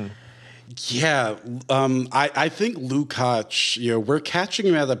sense. Yeah, I think Lukács, we're catching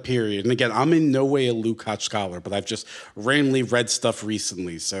him at a period. And again, I'm in no way a Lukács scholar, but I've just randomly read stuff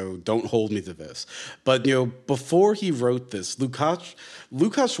recently, so don't hold me to this. But, before he wrote this,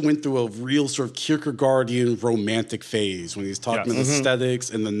 Lukács went through a real sort of Kierkegaardian romantic phase when he's talking about aesthetics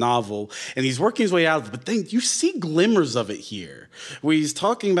and the novel, and he's working his way out of it. But then you see glimmers of it here, where he's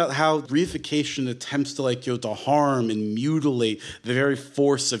talking about how reification attempts to to harm and mutilate the very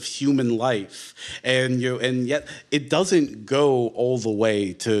force of human life, and yet it doesn't go all the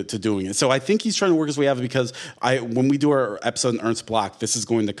way to doing it. So I think he's trying to work his way out of it, because when we do our episode on Ernst Bloch, this is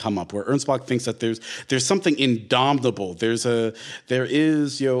going to come up, where Ernst Bloch thinks that there's something indomitable. There is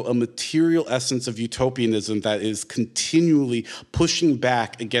a material essence of utopianism that is continually pushing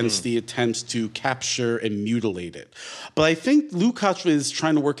back against the attempts to capture and mutilate it. But I think Lukács is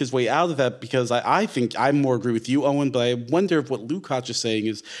trying to work his way out of that, because I think I more agree with you, Owen, but I wonder if what Lukács is saying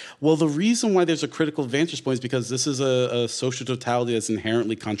is, well, the reason why there's a critical vantage point is because this is a social totality that's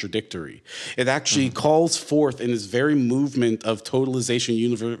inherently contradictory. It actually calls forth in this very movement of totalization,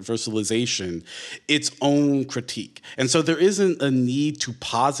 universalization, its own critique. And so there isn't a need to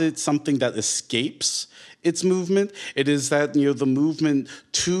posit something that escapes its movement. It is that, the movement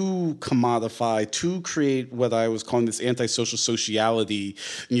to commodify, to create what I was calling this antisocial sociality,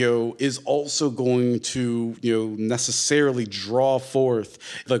 is also going to, necessarily draw forth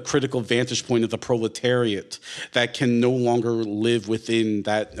the critical vantage point of the proletariat that can no longer live within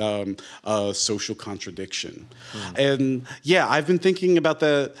that social contradiction. And I've been thinking about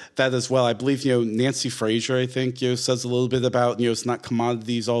that as well. I believe, Nancy Fraser, I think, says a little bit about, it's not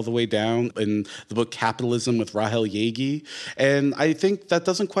commodities all the way down in the book Capitalism with Rahel Yegi. And I think that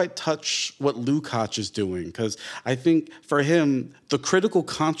doesn't quite touch what Lukács is doing, because I think for him, the critical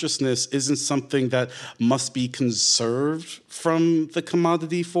consciousness isn't something that must be conserved from the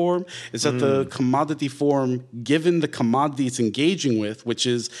commodity form. It's that the commodity form, given the commodity it's engaging with, which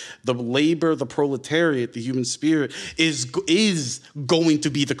is the labor, the proletariat, the human spirit, is going to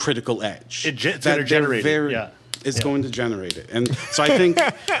be the critical edge. It's going to generate it. Is going to generate it. And so I think,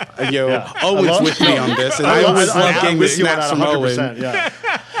 Owen's with me on this, and I always love getting the snaps from Owen. Yeah.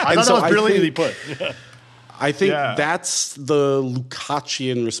 I thought that was brilliantly put. I think that's the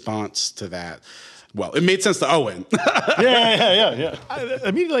Lukácsian response to that. Well, it made sense to Owen. Yeah.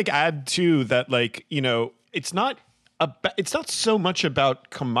 I mean, like, add to that, like, you know, it's not so much about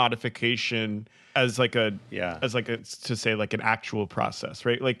commodification as like a to say like an actual process,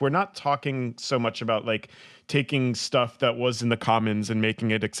 right? Like, we're not talking so much about like taking stuff that was in the commons and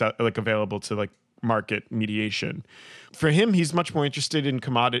making it available to like market mediation. For him, he's much more interested in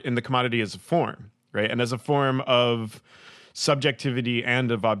the commodity as a form, right? And as a form of subjectivity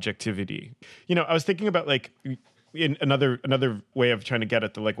and of objectivity. You know, I was thinking about like in another way of trying to get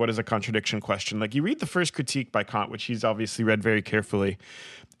at the like what is a contradiction question. Like, you read the first Critique by Kant, which he's obviously read very carefully,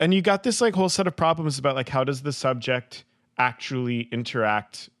 and you got this like whole set of problems about like how does the subject actually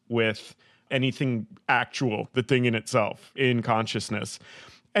interact with anything actual, the thing in itself, in consciousness.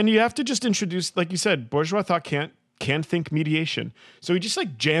 And you have to just introduce, like you said, bourgeois thought can think mediation. So he just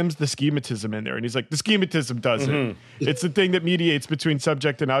like jams the schematism in there, and he's like, the schematism does it. It's the thing that mediates between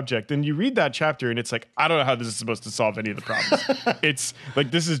subject and object. And you read that chapter and it's like, I don't know how this is supposed to solve any of the problems. It's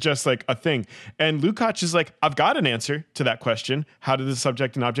like, this is just like a thing. And Lukács is like, I've got an answer to that question. How do the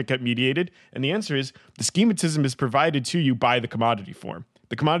subject and object get mediated? And the answer is the schematism is provided to you by the commodity form.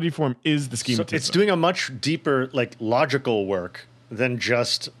 The commodity form is the schematism. So it's doing a much deeper, like, logical work than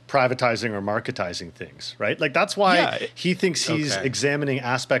just privatizing or marketizing things, right? Like, that's why he thinks he's examining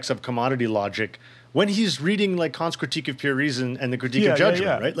aspects of commodity logic when he's reading like Kant's Critique of Pure Reason and the Critique of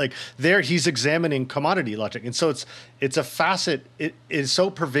Judgment, right? Like, there he's examining commodity logic. And so it's a facet, it is so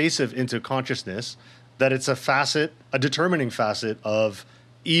pervasive into consciousness that it's a determining facet of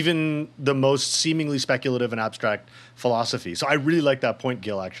even the most seemingly speculative and abstract philosophy. So I really like that point,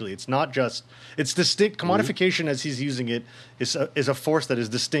 Gil, actually. It's not just, it's distinct. Commodification, as he's using it, is a force that is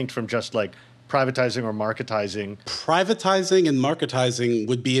distinct from just like privatizing or marketizing. Privatizing and marketizing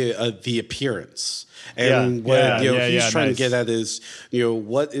would be the appearance. And what he's trying to get at is,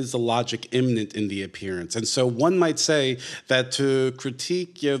 what is the logic immanent in the appearance? And so one might say that to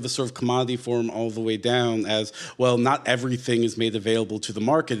critique, the sort of commodity form all the way down as, well, not everything is made available to the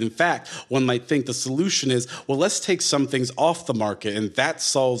market. In fact, one might think the solution is, well, let's take some things off the market, and that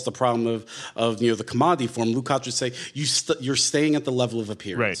solves the problem of the commodity form. Lukács would say, you're staying at the level of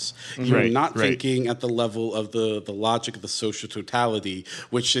appearance. Right. You're not thinking at the level of the logic of the social totality,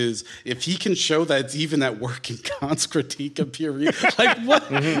 which is, if he can show that it's even at work in Kant's Critique of Pure Reason, like, what?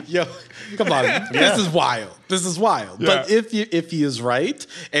 Come on, this is wild. This is wild. Yeah. But if he is right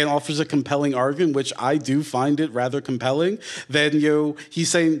and offers a compelling argument, which I do find it rather compelling, then he's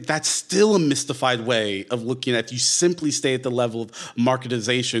saying that's still a mystified way of looking at it. You simply stay at the level of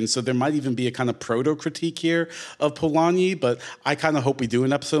marketization. So there might even be a kind of proto-critique here of Polanyi, but I kind of hope we do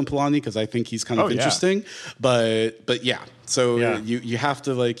an episode on Polanyi because I think he's kind of interesting. But yeah. So you have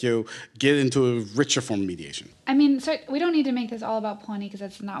to get into a richer form of mediation. I mean, so we don't need to make this all about Polanyi because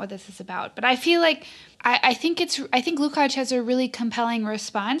that's not what this is about. But I feel like I think Lukács has a really compelling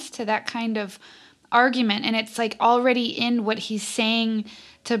response to that kind of argument, and it's like already in what he's saying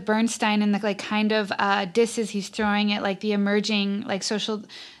to Bernstein and the like kind of disses he's throwing at like the emerging like social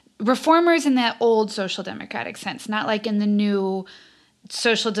reformers in that old social democratic sense, not like in the new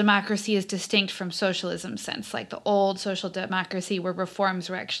social democracy is distinct from socialism sense, like the old social democracy where reforms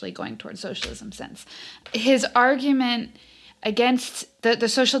were actually going towards socialism sense. His argument against the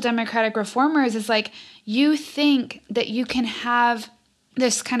social democratic reformers is like, you think that you can have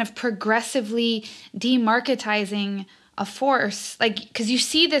this kind of progressively demarketizing a force, like, because you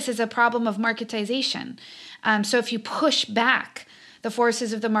see this as a problem of marketization. So if you push back the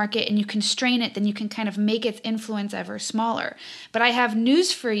forces of the market and you constrain it, then you can kind of make its influence ever smaller. But I have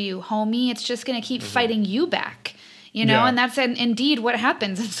news for you, homie. It's just going to keep fighting you back, and that's indeed what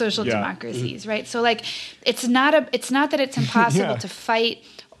happens in social democracies, right? So like, it's not that it's impossible to fight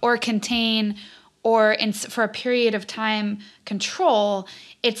or contain or for a period of time control.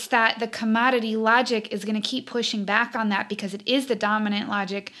 It's that the commodity logic is going to keep pushing back on that because it is the dominant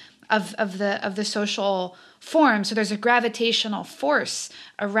logic of the social form. So there's a gravitational force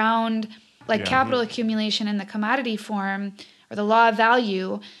around capital accumulation in the commodity form or the law of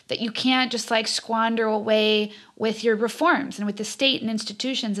value that you can't just like squander away with your reforms and with the state and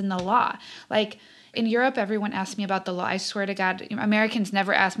institutions and the law. Like, in Europe, everyone asks me about the law. I swear to God, Americans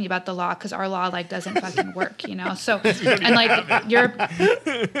never ask me about the law because our law doesn't fucking work, So, and Europe,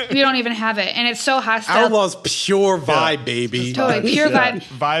 we don't even have it, and it's so hostile. Our law's pure vibe, baby. Totally pure vibe.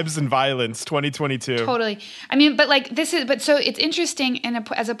 Vibes and violence, 2022. Totally. I mean, but so it's interesting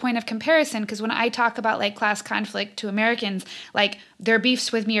as a point of comparison because when I talk about class conflict to Americans, their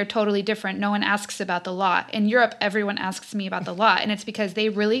beefs with me are totally different. No one asks about the law. In Europe, everyone asks me about the law, and it's because they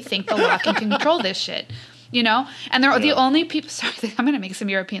really think the law can control this shit. you know? And they're the only people, sorry, I'm going to make some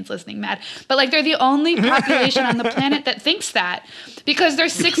Europeans listening mad, but like they're the only population on the planet that thinks that, because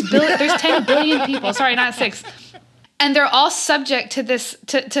there's 10 billion people, sorry, not 6. And they're all subject to this,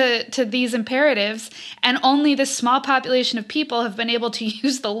 to these imperatives, and only this small population of people have been able to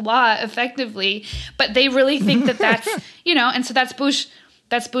use the law effectively. But they really think that that's, you know, and so that's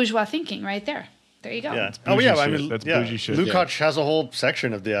bourgeois thinking right there. There you go. Yeah. That's bougie shit. Lukács has a whole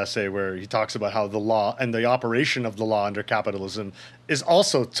section of the essay where he talks about how the law and the operation of the law under capitalism is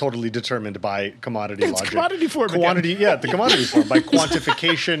also totally determined by commodity logic. Commodity form. The commodity form by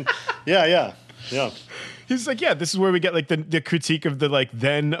quantification. Yeah. He's like, yeah, this is where we get like the critique of the like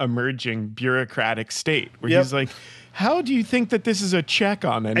then emerging bureaucratic state, where he's like, how do you think that this is a check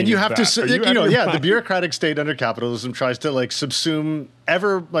on any? And you have that? to, the bureaucratic state under capitalism tries to like subsume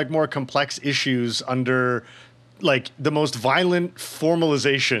ever like more complex issues under like the most violent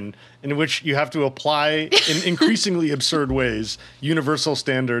formalization, in which you have to apply in increasingly absurd ways universal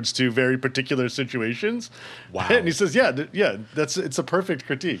standards to very particular situations. Wow. And he says, it's a perfect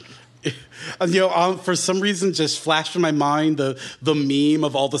critique. For some reason, just flashed in my mind the meme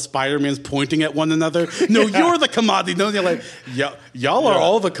of all the Spider-Mans pointing at one another. No, you're the commodity. No, they're like, y'all are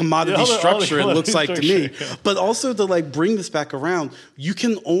all the commodity structure, it looks like to me. But also to like bring this back around, you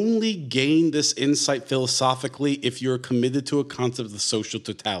can only gain this insight philosophically if you're committed to a concept of social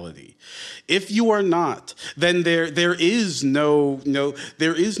totality. If you are not, then there is no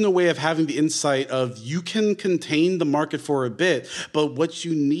way of having the insight of you can contain the market for a bit, but what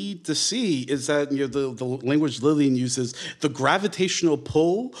you need to see is that the language Lillian uses, the gravitational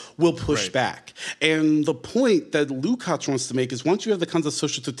pull will push back. And the point that Lukács wants to make is once you have the concept of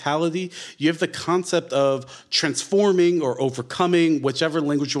social totality, you have the concept of transforming or overcoming, whichever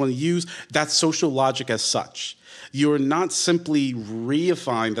language you want to use, that's social logic as such. You're not simply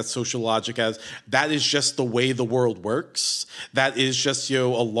reifying that social logic as that is just the way the world works. That is just a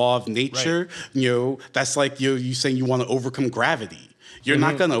law of nature. Right. That's like you saying you want to overcome gravity. You're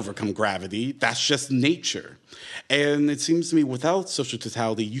not going to overcome gravity. That's just nature. And it seems to me without social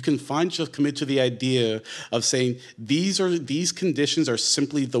totality, you can find yourself committed to the idea of saying these conditions are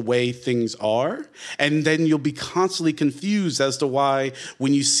simply the way things are. And then you'll be constantly confused as to why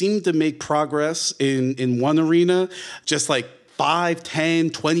when you seem to make progress in one arena, just like 5,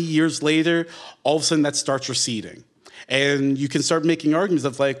 10, 20 years later, all of a sudden that starts receding. And you can start making arguments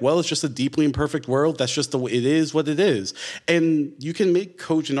of like, well, it's just a deeply imperfect world. That's just the way it is what it is. And you can make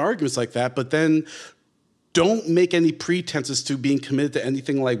cogent arguments like that, but then don't make any pretenses to being committed to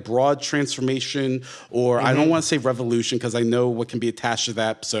anything like broad transformation or I don't want to say revolution because I know what can be attached to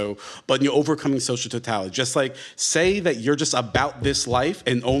that. But you're overcoming social totality. Just like say that you're just about this life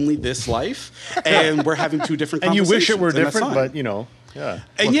and only this life, and we're having two different and you conversations. wish it were different, but yeah.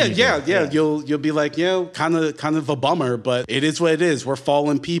 And you'll be like, kind of a bummer, but it is what it is. We're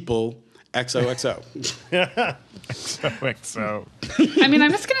fallen people. XOXO. XOXO. I mean,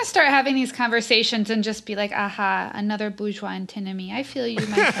 I'm just going to start having these conversations and just be like, aha, another bourgeois antinomy. I feel you, my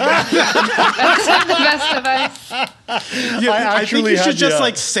friend. That's the best of us. I think you should just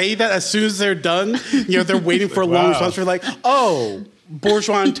like say that as soon as they're done. They're waiting for a long response. We're like,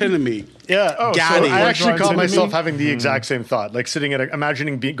 bourgeois antinomy. Yeah, got it. I actually caught myself having the exact same thought, like sitting at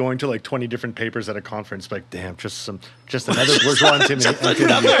imagining going to like 20 different papers at a conference, like damn, just another bourgeois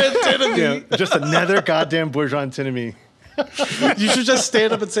antinomy. Just another goddamn bourgeois antinomy. You should just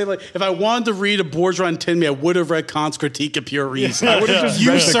stand up and say, like, if I wanted to read a bourgeois antinomy, I would have read Kant's Critique of Pure Reason. I would have just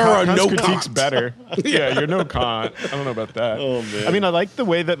you, read sir, are no Critique's Kant. better. Yeah, you're no Kant. I don't know about that. Oh man. I mean, I like the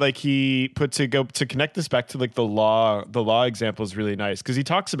way that like he put to connect this back to like the law. The law example is really nice because he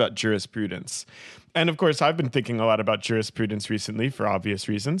talks about jurisprudence. And of course, I've been thinking a lot about jurisprudence recently for obvious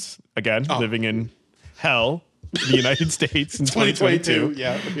reasons. Again, living in hell, the United States in 2022.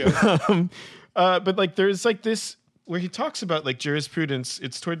 Yeah. But like, there's like this where he talks about like jurisprudence.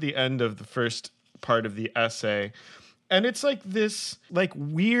 It's toward the end of the first part of the essay, and it's like this like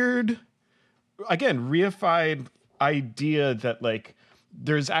weird, again, reified idea that like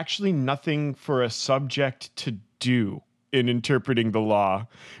there's actually nothing for a subject to do in interpreting the law,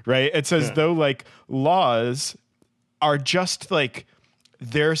 right? It's as though like laws are just like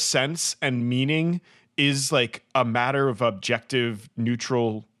their sense and meaning is like a matter of objective,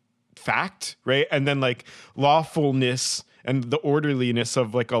 neutral fact, right? And then like lawfulness and the orderliness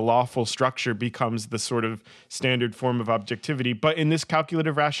of like a lawful structure becomes the sort of standard form of objectivity, but in this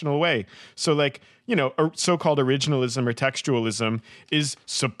calculative, rational way. So like, so-called originalism or textualism is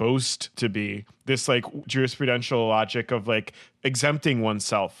supposed to be this like jurisprudential logic of like exempting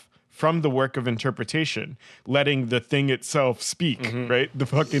oneself from the work of interpretation, letting the thing itself speak, right? The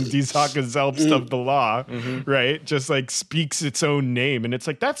fucking Die Sache selbst of the law, right? Just like speaks its own name. And it's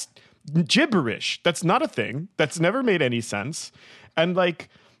like, that's gibberish. That's not a thing. That's never made any sense. And like,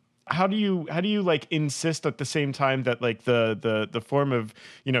 how do you like insist at the same time that like the form of,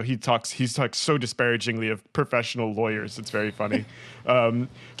 you know, he talks so disparagingly of professional lawyers. It's very funny. But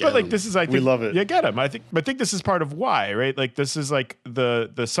like, this is, I think, we love it. Yeah, get him. I think this is part of why, right? Like, this is like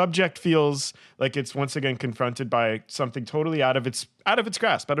the subject feels like it's once again confronted by something totally out of its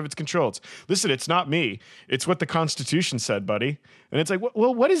grasp, out of its controls. Listen, it's not me. It's what the Constitution said, buddy. And it's like,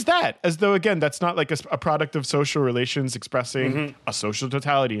 well, what is that? As though, again, that's not like a product of social relations expressing a social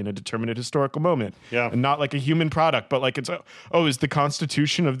totality in a determinate historical moment. Yeah. And not like a human product, but like it's, is the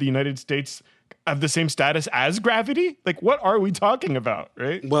Constitution of the United States have the same status as gravity? Like, what are we talking about,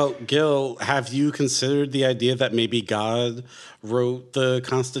 right? Well, Gil, have you considered the idea that maybe God wrote the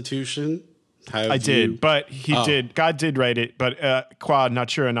Constitution? I did, but he did. God did write it, but qua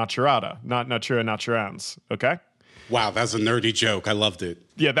natura naturata, not natura naturans. Okay. Wow, that's a nerdy joke. I loved it.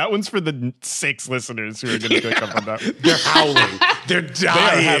 Yeah, that one's for the 6 listeners who are going to pick up on that. They're howling. They're dying.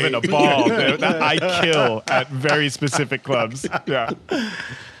 They are having a ball. I kill at very specific clubs. Yeah.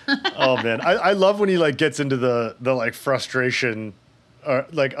 Oh man, I love when he like gets into the like frustration,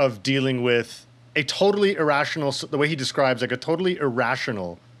 like of dealing with a totally irrational. The way he describes like a totally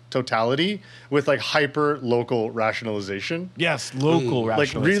irrational totality with like hyper local rationalization. Yes, local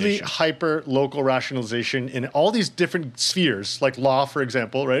rationalization. Like really hyper local rationalization in all these different spheres, like law, for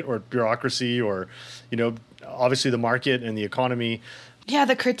example, right? Or bureaucracy, or, you know, obviously the market and the economy. Yeah,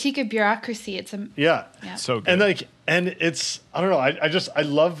 the critique of bureaucracy. It's yeah. So good. And it's, I don't know, I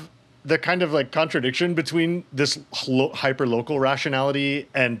love the kind of like contradiction between this hyper local rationality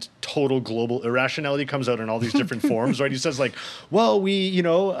and total global irrationality comes out in all these different forms, right? He says like, well, we, you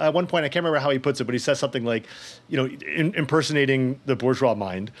know, at one point, I can't remember how he puts it, but he says something like, you know, impersonating the bourgeois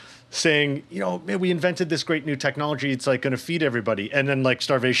mind, saying, you know, man, we invented this great new technology. It's like going to feed everybody. And then like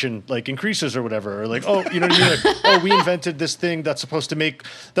starvation like increases or whatever. Or like, oh, you know what I mean? Like, oh, we invented this thing that's supposed to make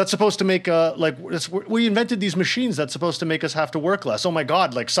we invented these machines that's supposed to make us have to work less. Oh my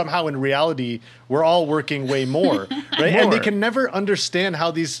God. Like somehow in reality, we're all working way more. Right. And they can never understand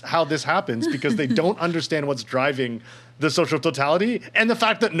how this happens because they don't understand what's driving the social totality and the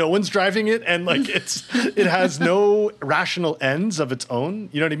fact that no one's driving it and like it has no rational ends of its own.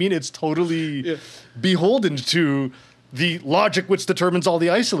 You know what I mean? It's totally beholden to the logic which determines all the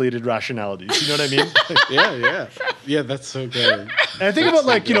isolated rationalities. You know what I mean? Yeah, that's so good. And I think about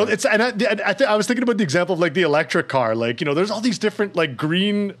like, you know, it's, and I was thinking about the example of like the electric car, like, you know, there's all these different like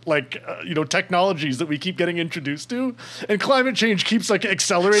green, like, you know, technologies that we keep getting introduced to, and climate change keeps like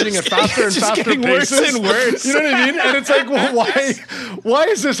accelerating at faster and faster paces. Worse and worse. You know what I mean? And it's like, well, why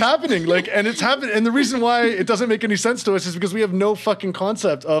is this happening? Like, and it's happening. And the reason why it doesn't make any sense to us is because we have no fucking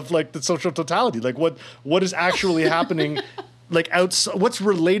concept of like the social totality. Like what is actually happening, like what's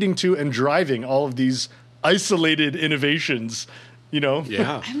relating to and driving all of these isolated innovations, you know?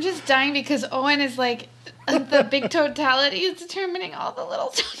 Yeah. I'm just dying because Owen is like, the big totality is determining all the little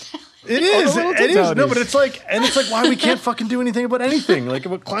totalities. It is. No, but it's like why we can't fucking do anything about anything, like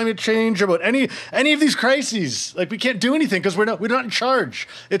about climate change, about any of these crises. Like we can't do anything because we're not in charge.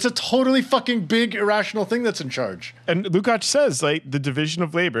 It's a totally fucking big irrational thing that's in charge. And Lukács says like the division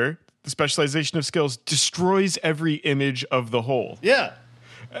of labor, the specialization of skills destroys every image of the whole. Yeah.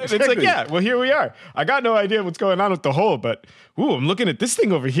 Exactly. It's like, yeah, well, here we are. I got no idea what's going on with the whole, but I'm looking at this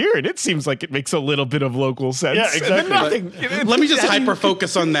thing over here, and it seems like it makes a little bit of local sense. Yeah, exactly. Let me just hyper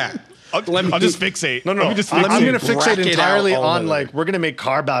focus on that. I'll just fixate. No. I'm going to fixate entirely on like we're going to make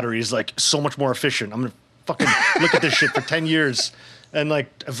car batteries like so much more efficient. I'm going to fucking look at this shit for 10 years, and like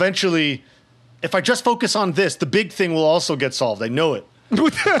eventually, if I just focus on this, the big thing will also get solved. I know it.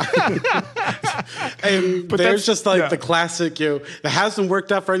 And but there's just like the classic, you know, that hasn't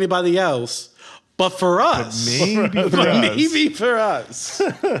worked out for anybody else, but for us, maybe for us.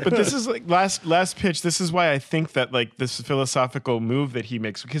 But this is like last pitch. This is why I think that like this philosophical move that he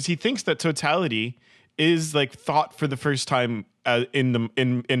makes, because he thinks that totality is like thought for the first time in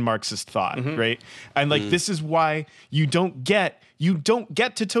Marxist thought, right? And like this is why you don't get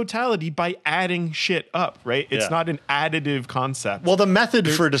to totality by adding shit up, right? It's not an additive concept. Well, the method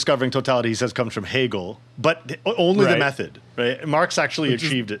for discovering totality, he says, comes from Hegel, but only the method, right? Marx actually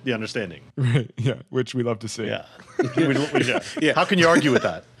achieved the understanding. Right, yeah, which we love to see. Yeah. How can you argue with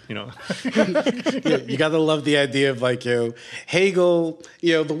that? You know, you got to love the idea of like, you know, Hegel,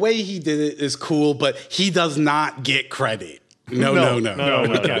 you know, the way he did it is cool, but he does not get credit. No.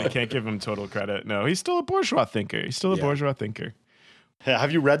 We can't give him total credit. No, he's still a bourgeois thinker.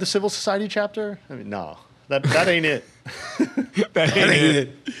 Have you read the Civil Society chapter? I mean, no. That ain't it. That ain't it.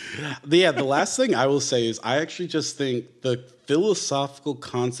 Yeah, the last thing I will say is I actually just think the philosophical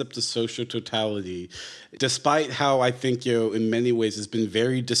concept of social totality, despite how I think, in many ways has been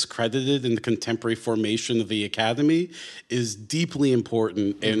very discredited in the contemporary formation of the academy, is deeply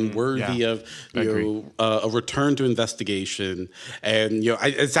important and worthy of a return to investigation. And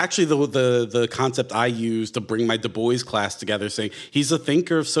it's actually the concept I use to bring my Du Bois class together, saying he's a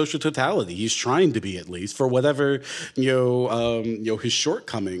thinker of social totality. He's trying to be, at least, for whatever his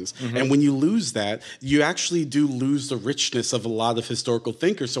shortcomings. And when you lose that, you actually do lose the richness of a lot of historical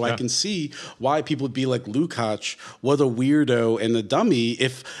thinkers. So I can see why people would be like, Lukács, what a weirdo and a dummy.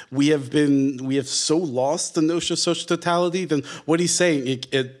 If we have so lost the notion of social totality, then what he's saying,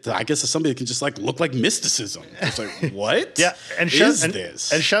 I guess, is somebody that can just look like mysticism. It's like, what? Yeah, and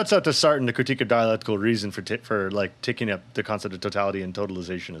this? And shouts out to Sartre in the Critique of Dialectical Reason for taking up the concept of totality and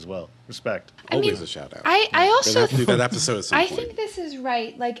totalization as well. Respect. Always a shout out. I also have to do that episode at some point. I think this is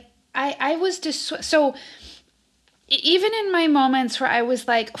right. I was so even in my moments where I was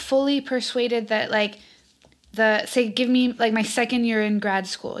fully persuaded that give me my second year in grad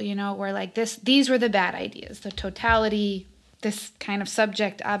school, where these were the bad ideas, the totality, this kind of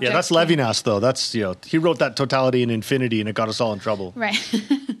subject object. Yeah, that's Levinas though. That's he wrote that Totality and Infinity, and it got us all in trouble. Right.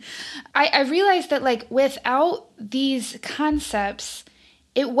 I realized that without these concepts,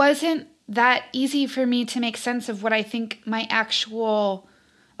 it wasn't that easy for me to make sense of what I think my actual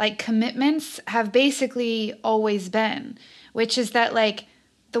commitments have basically always been, which is that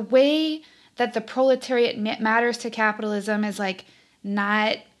the way that the proletariat matters to capitalism is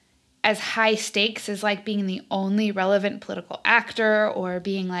not as high stakes as being the only relevant political actor, or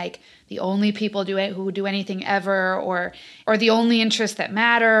being the only people who do anything ever, or the only interests that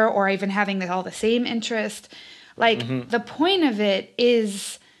matter, or even having all the same interest. The point of it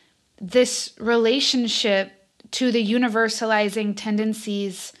is this relationship to the universalizing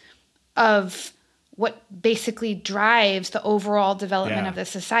tendencies of what basically drives the overall development of the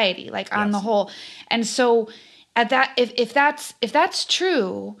society, on the whole. And so at that, if that's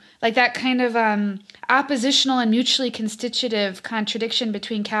true, that kind of oppositional and mutually constitutive contradiction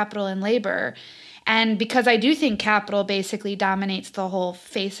between capital and labor, and because I do think capital basically dominates the whole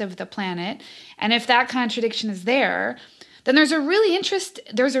face of the planet, and if that contradiction is there, then there's a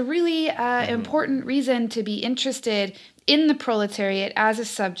really important reason to be interested in the proletariat as a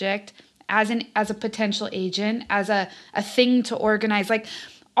subject, as a potential agent, as a thing to organize.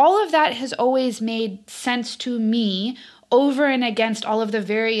 All of that has always made sense to me over and against all of the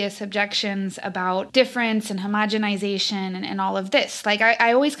various objections about difference and homogenization and all of this.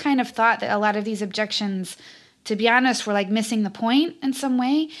 I always kind of thought that a lot of these objections, to be honest, were missing the point in some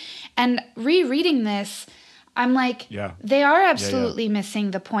way. And rereading this, I'm they are absolutely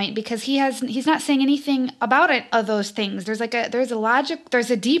missing the point, because he's not saying anything about it of those things. There's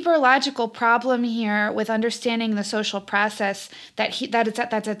a deeper logical problem here with understanding the social process that's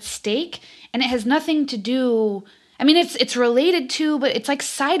at stake, and it has nothing to do. I mean, it's related to, but it's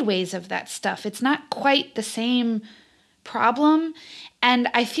sideways of that stuff. It's not quite the same problem, and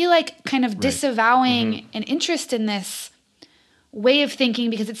I feel kind of disavowing an interest in this way of thinking,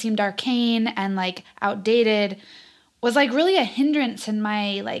 because it seemed arcane and outdated, was really a hindrance in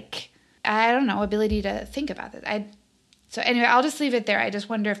my ability to think about it. So anyway, I'll just leave it there. I just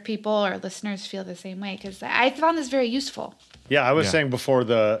wonder if people or listeners feel the same way, because I found this very useful. Yeah, I was saying before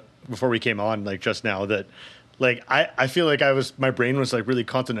we came on, just now, that I feel my brain was really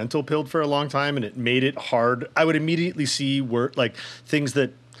continental pilled for a long time, and it made it hard. I would immediately see things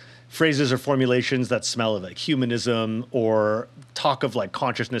that, phrases or formulations that smell of humanism, or talk of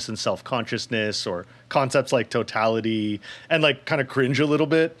consciousness and self-consciousness, or concepts like totality, and kind of cringe a little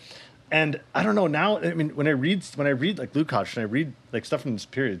bit. And I don't know now. I mean, when I read Lukács, and I read stuff from this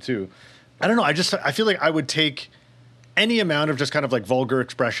period too, I don't know. I feel I would take any amount of just kind of vulgar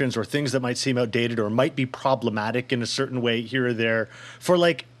expressions or things that might seem outdated or might be problematic in a certain way here or there for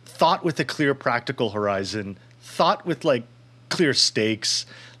thought with a clear practical horizon, thought with clear stakes,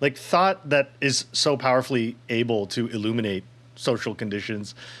 thought that is so powerfully able to illuminate social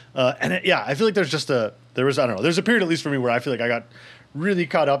conditions. I feel there's a period, at least for me, where I feel I got really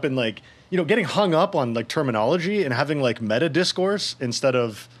caught up in getting hung up on terminology and having meta discourse instead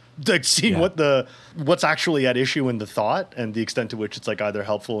of seeing what's actually at issue in the thought and the extent to which it's either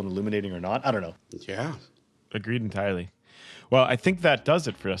helpful and illuminating or not. I don't know. Yeah. Agreed entirely. Well, I think that does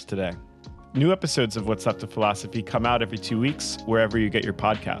it for us today. New episodes of What's Up to Philosophy come out every 2 weeks, wherever you get your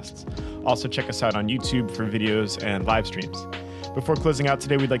podcasts. Also, check us out on YouTube for videos and live streams. Before closing out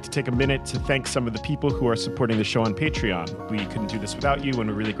today, we'd like to take a minute to thank some of the people who are supporting the show on Patreon. We couldn't do this without you, and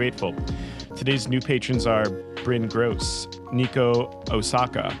we're really grateful. Today's new patrons are Bryn Gross, Nico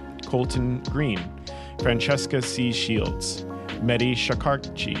Osaka, Colton Green, Francesca C. Shields, Mehdi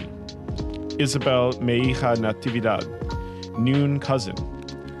Shakarchi, Isabel Meija Natividad, Noon Cousin,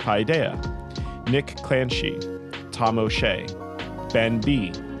 Paidea, Nick Clancy, Tom O'Shea, Ben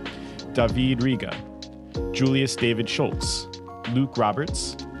B., David Riga, Julius David Schultz, Luke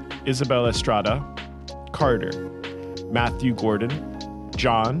Roberts, Isabel Estrada, Carter, Matthew Gordon,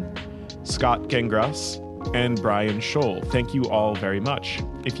 John, Scott Gengras, and Brian Scholl. Thank you all very much.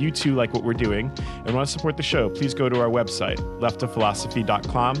 If you too like what we're doing and want to support the show, please go to our website,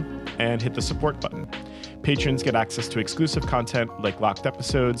 leftofphilosophy.com, and hit the support button. Patrons get access to exclusive content like locked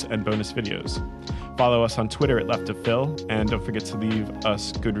episodes and bonus videos. Follow us on Twitter at LeftOfPhil, and don't forget to leave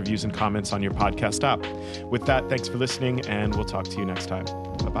us good reviews and comments on your podcast app. With that, thanks for listening, and we'll talk to you next time.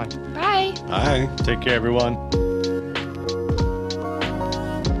 Bye-bye. Bye. Bye. Take care, everyone.